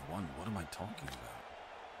still have one. What am I talking about?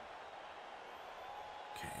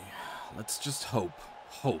 Okay, let's just hope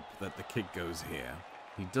that the kick goes here.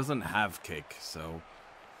 He doesn't have kick, so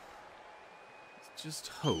let's just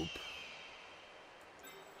hope.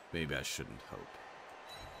 Maybe I shouldn't hope.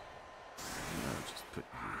 No, just put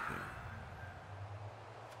you here.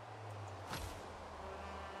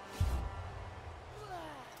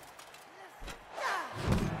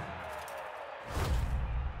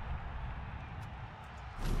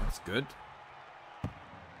 That's good.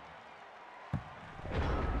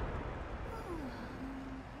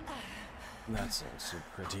 That's also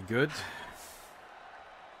pretty good.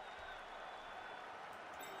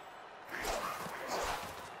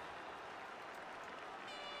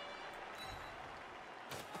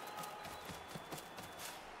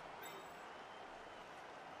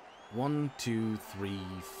 One, two, three,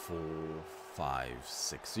 4, 5,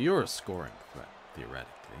 6. So you're a scoring threat, theoretically.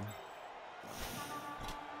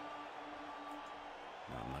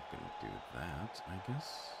 No, I'm not going to do that, I guess.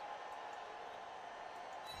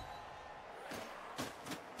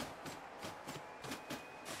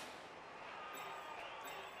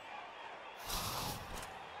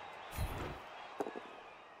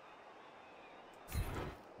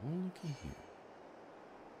 Oh, looky here.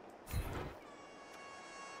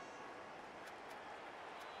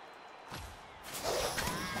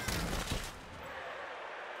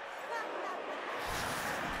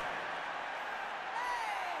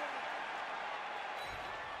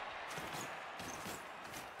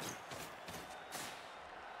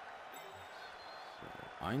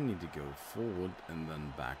 I need to go forward and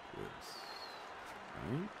then backwards.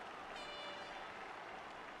 Right?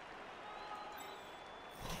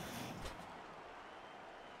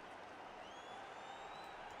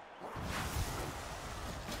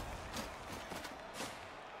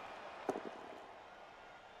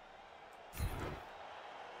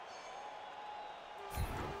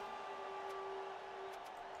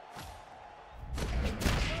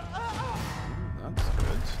 That's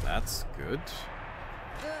good. That's good.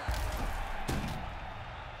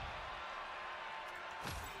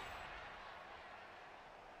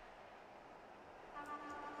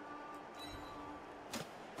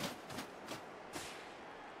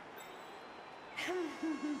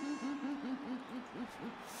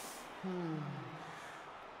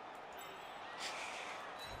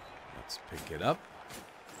 Let's pick it up.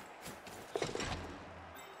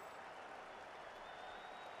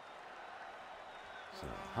 So,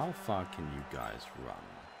 how far can you guys run?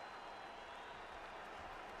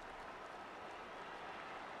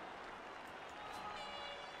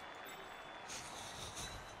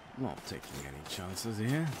 I'm not taking any chances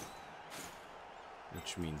here.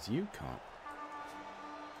 Which means you can't.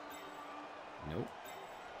 Nope.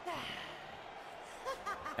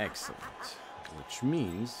 Excellent. Which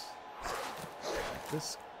means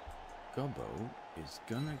this gobbo is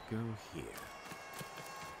gonna go here.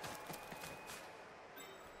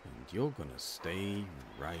 And you're gonna stay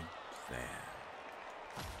right there.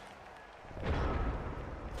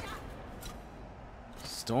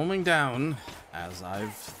 Storming down, as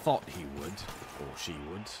I've thought he would, or she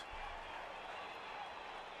would.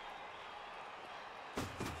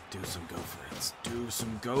 Do some go for it. Do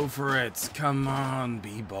some go for it. Come on,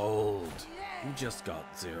 be bold. You just got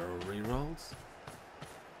 0 rerolls.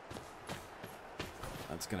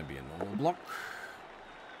 That's gonna be a normal block.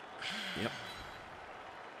 Yep.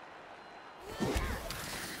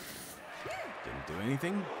 Didn't do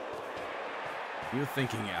anything? You're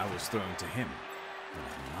thinking I was throwing to him, but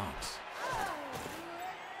I'm not.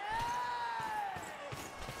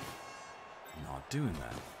 Not doing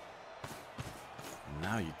that.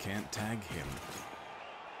 Now you can't tag him.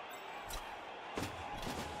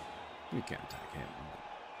 You can't tag him.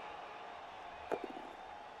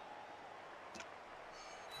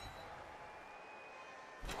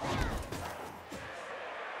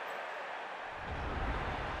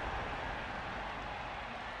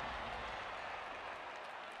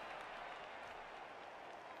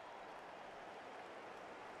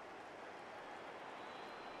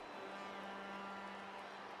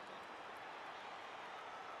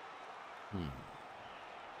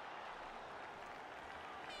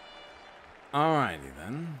 Alrighty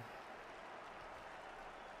then.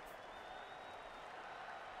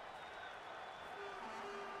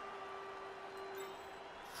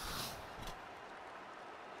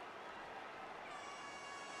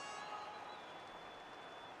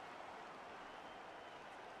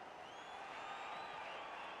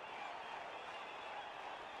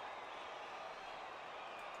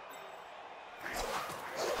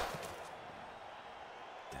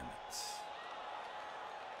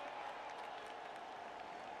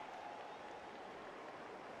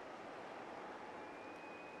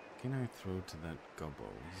 Can I throw to that gobbo?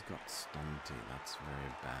 He's got stunty. That's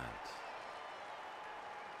very bad.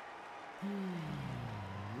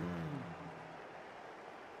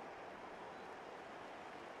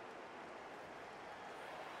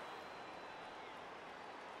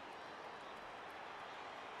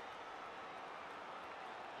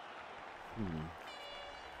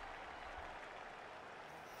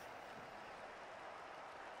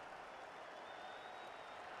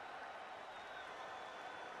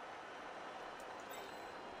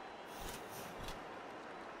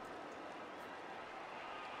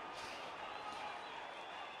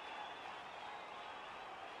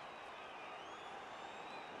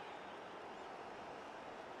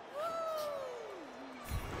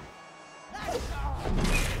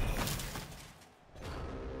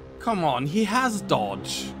 Come on, he has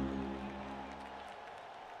dodge.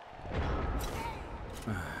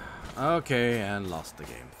 Okay, and lost the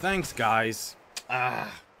game. Thanks, guys.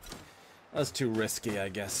 That's too risky, I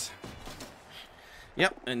guess.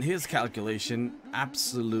 Yep, and his calculation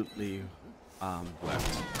absolutely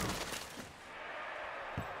worked.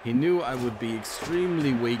 He knew I would be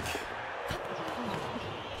extremely weak.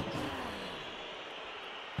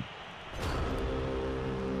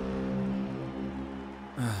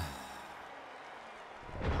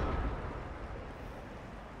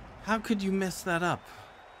 How could you mess that up?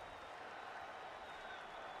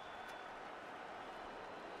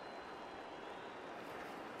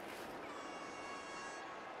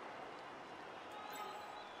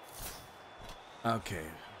 Okay.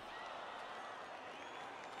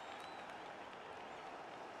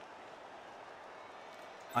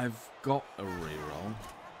 I've got a reroll.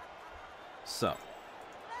 So,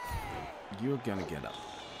 you're gonna get up.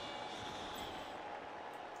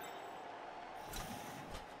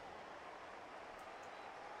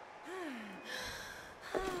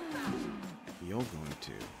 You're going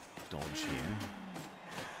to dodge here.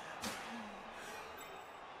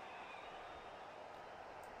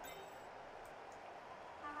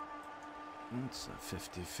 It's a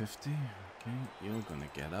 50-50. Okay, you're gonna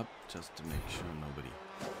get up just to make sure nobody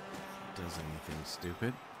does anything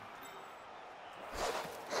stupid.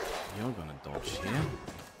 You're gonna dodge here.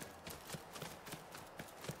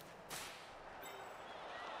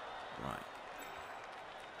 Right.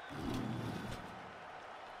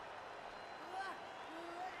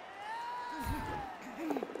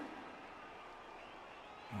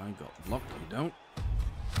 I got blocked, you don't.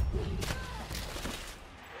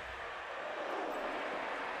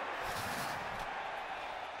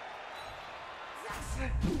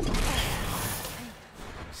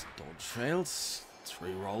 Dodge fails. Let's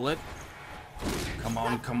re-roll it. Come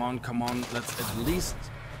on, come on, come on. Let's at least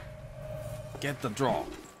get the draw.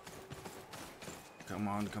 Come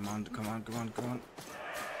on, come on, come on, come on, come on.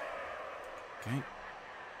 Okay.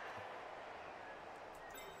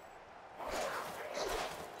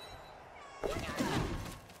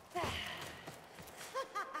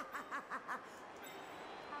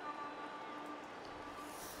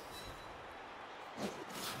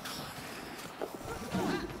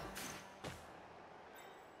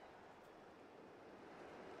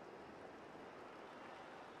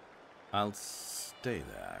 I'll stay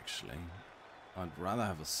there, actually. I'd rather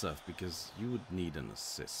have a surf because you would need an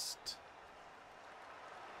assist.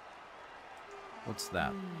 What's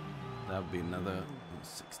that? That would be another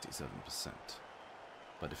 67%.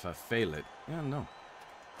 But if I fail it... Yeah, no.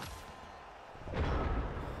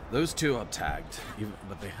 Those two are tagged,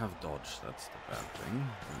 but they have dodge. That's the bad thing.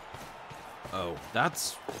 Oh,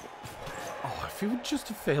 that's... Oh, if he would just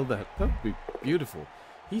have failed that, that would be beautiful.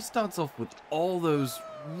 He starts off with all those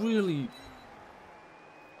really...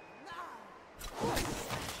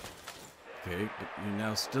 Okay, but you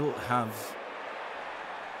now still have...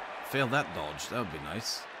 Fail that dodge. That would be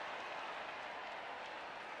nice.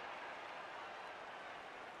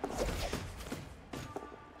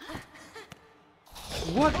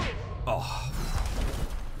 What? Oh.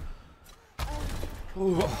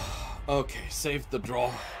 Ooh. Okay, save the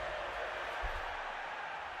draw.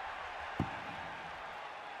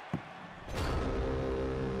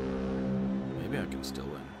 Maybe I can still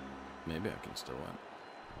win. Maybe I can still win.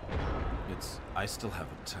 I still have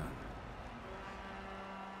a turn.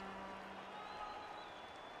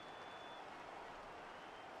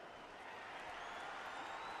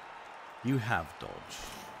 You have dodge.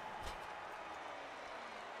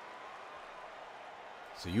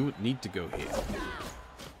 So you would need to go here.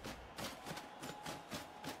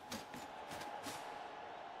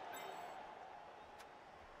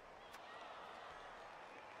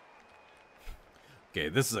 Okay,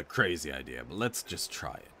 this is a crazy idea, but let's just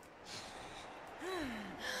try it.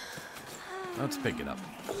 Let's pick it up.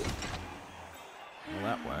 Well,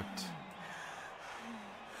 that worked.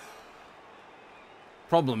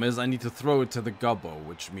 Problem is, I need to throw it to the gobbo,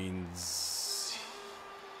 which means...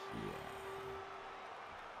 Yeah.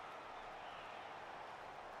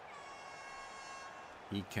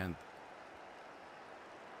 He can't...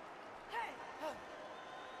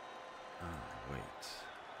 Oh, wait.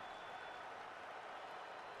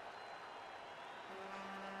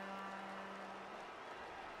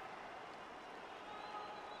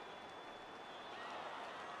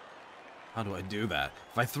 How do I do that?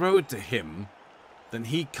 If I throw it to him, then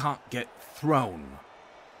he can't get thrown.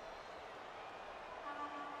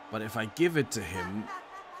 But if I give it to him,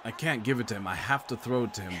 I can't give it to him. I have to throw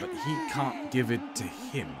it to him, but he can't give it to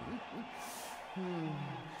him.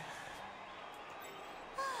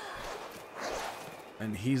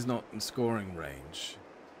 And he's not in scoring range.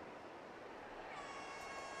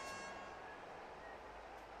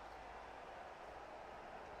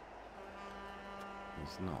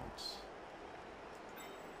 He's not.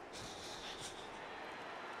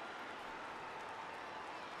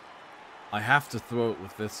 I have to throw it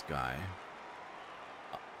with this guy.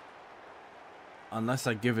 Unless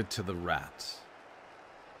I give it to the rat.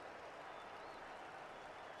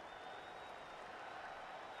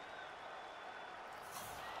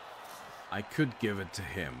 I could give it to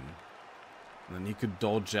him. And then he could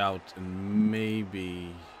dodge out and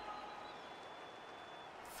maybe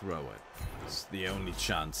throw it. It's the only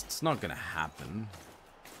chance. It's not going to happen.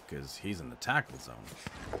 Because he's in the tackle zone.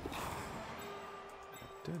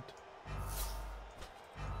 It did.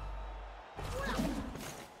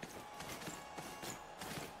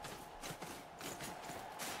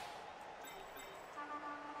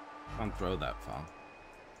 Can't throw that far.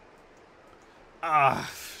 Ah,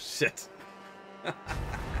 shit.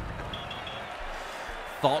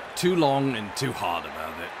 Thought too long and too hard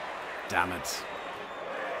about it. Damn it.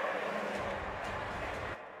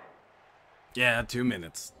 Yeah, 2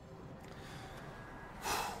 minutes.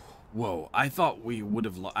 Whoa, I thought we would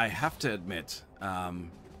have... I have to admit,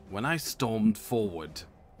 when I stormed forward,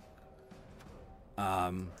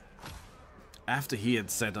 after he had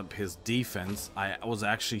set up his defense, I was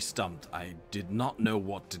actually stumped. I did not know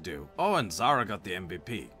what to do. Oh, and Zara got the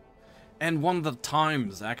MVP. And one of the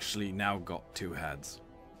times actually now got 2 heads.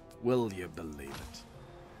 Will you believe it?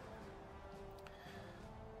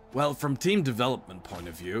 Well, from team development point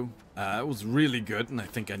of view, it was really good, and I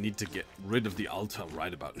think I need to get rid of the altar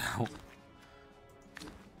right about now.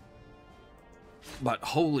 But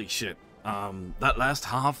holy shit, that last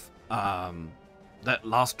half, that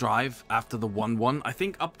last drive after the 1-1, I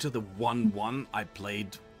think up to the 1-1 I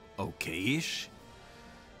played okay-ish.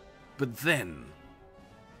 But then,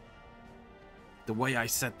 the way I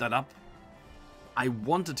set that up, I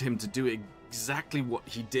wanted him to do exactly what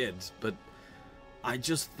he did, but I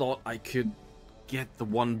just thought I could get the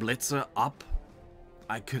one blitzer up.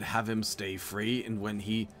 I could have him stay free, and when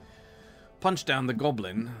he punched down the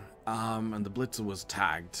goblin, and the blitzer was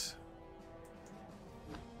tagged,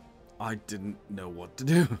 I didn't know what to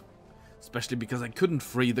do. Especially because I couldn't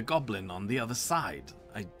free the goblin on the other side.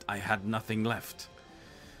 I had nothing left.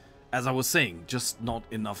 As I was saying, just not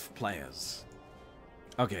enough players.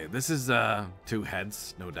 Okay, this is 2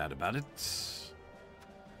 heads, no doubt about it.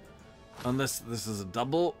 Unless this is a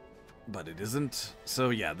double, but it isn't.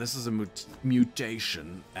 So yeah, this is a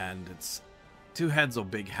mutation, and it's 2 heads or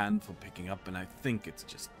big hand for picking up, and I think it's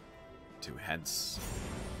just 2 heads.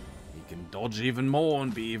 He can dodge even more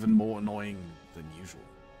and be even more annoying than usual.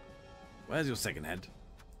 Where's your second head?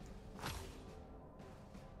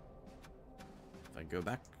 If I go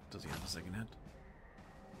back, does he have a second head?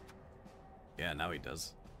 Yeah, now he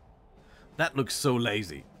does. That looks so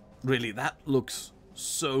lazy. Really, that looks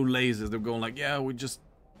so lazy. They're going like, yeah, we just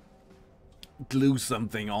glue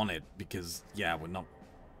something on it because, yeah,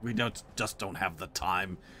 we just don't have the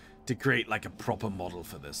time to create like a proper model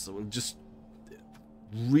for this. So we'll just,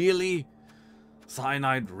 really?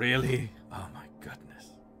 Cyanide, really? Oh my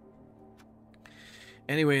goodness.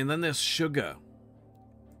 Anyway, and then there's Sugar,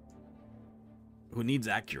 who needs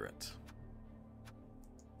accurate.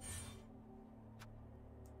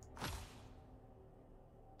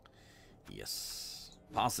 Yes.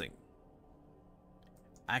 Passing.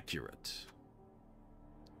 Accurate.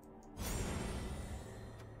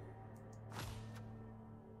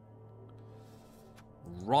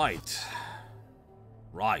 Right.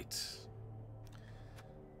 Right.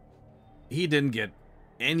 He didn't get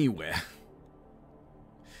anywhere.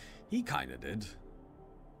 He kinda did.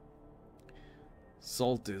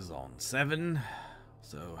 Salt is on 7,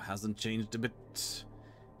 so hasn't changed a bit.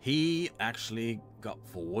 He actually got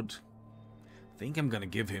forward. I think I'm gonna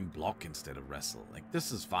give him block instead of wrestle. Like,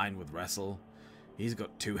 this is fine with wrestle. He's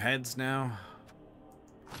got 2 heads now.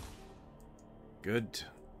 Good.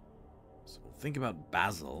 So we'll think about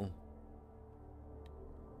Basil.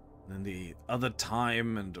 Then the other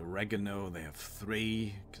Thyme and Oregano, they have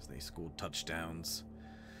 3 because they scored touchdowns.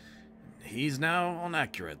 He's now on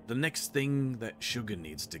accurate. The next thing that Sugar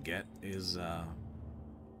needs to get is, not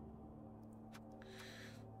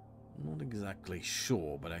exactly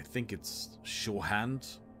sure, but I think it's Sure Hand.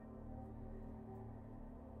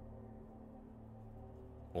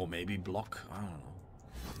 Or maybe Block, I don't know.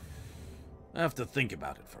 I have to think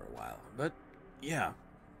about it for a while. But, yeah,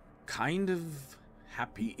 kind of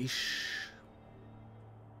happy-ish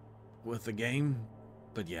with the game.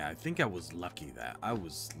 But yeah, I think I was lucky there.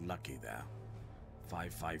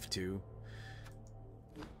 5-5-2.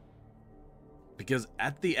 Because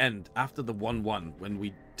at the end, after the 1-1, when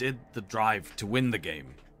we did the drive to win the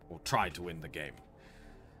game, or try to win the game,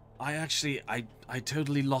 I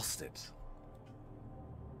totally lost it.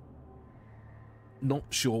 Not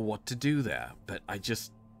sure what to do there, but I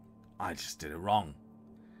just did it wrong.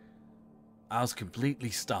 I was completely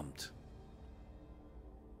stumped.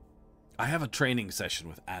 I have a training session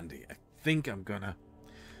with Andy. I think I'm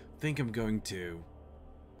going to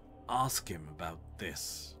ask him about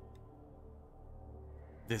this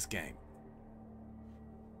game.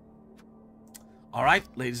 Alright,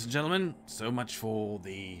 ladies and gentlemen, so much for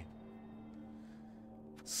the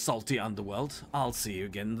Salty Underworld. I'll see you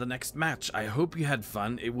again in the next match. I hope you had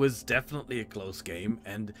fun. It was definitely a close game,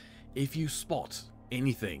 and if you spot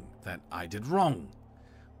anything that I did wrong,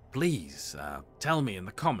 please tell me in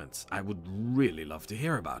the comments. I would really love to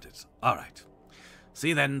hear about it. Alright, see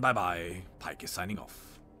you then, bye bye. Pike is signing off.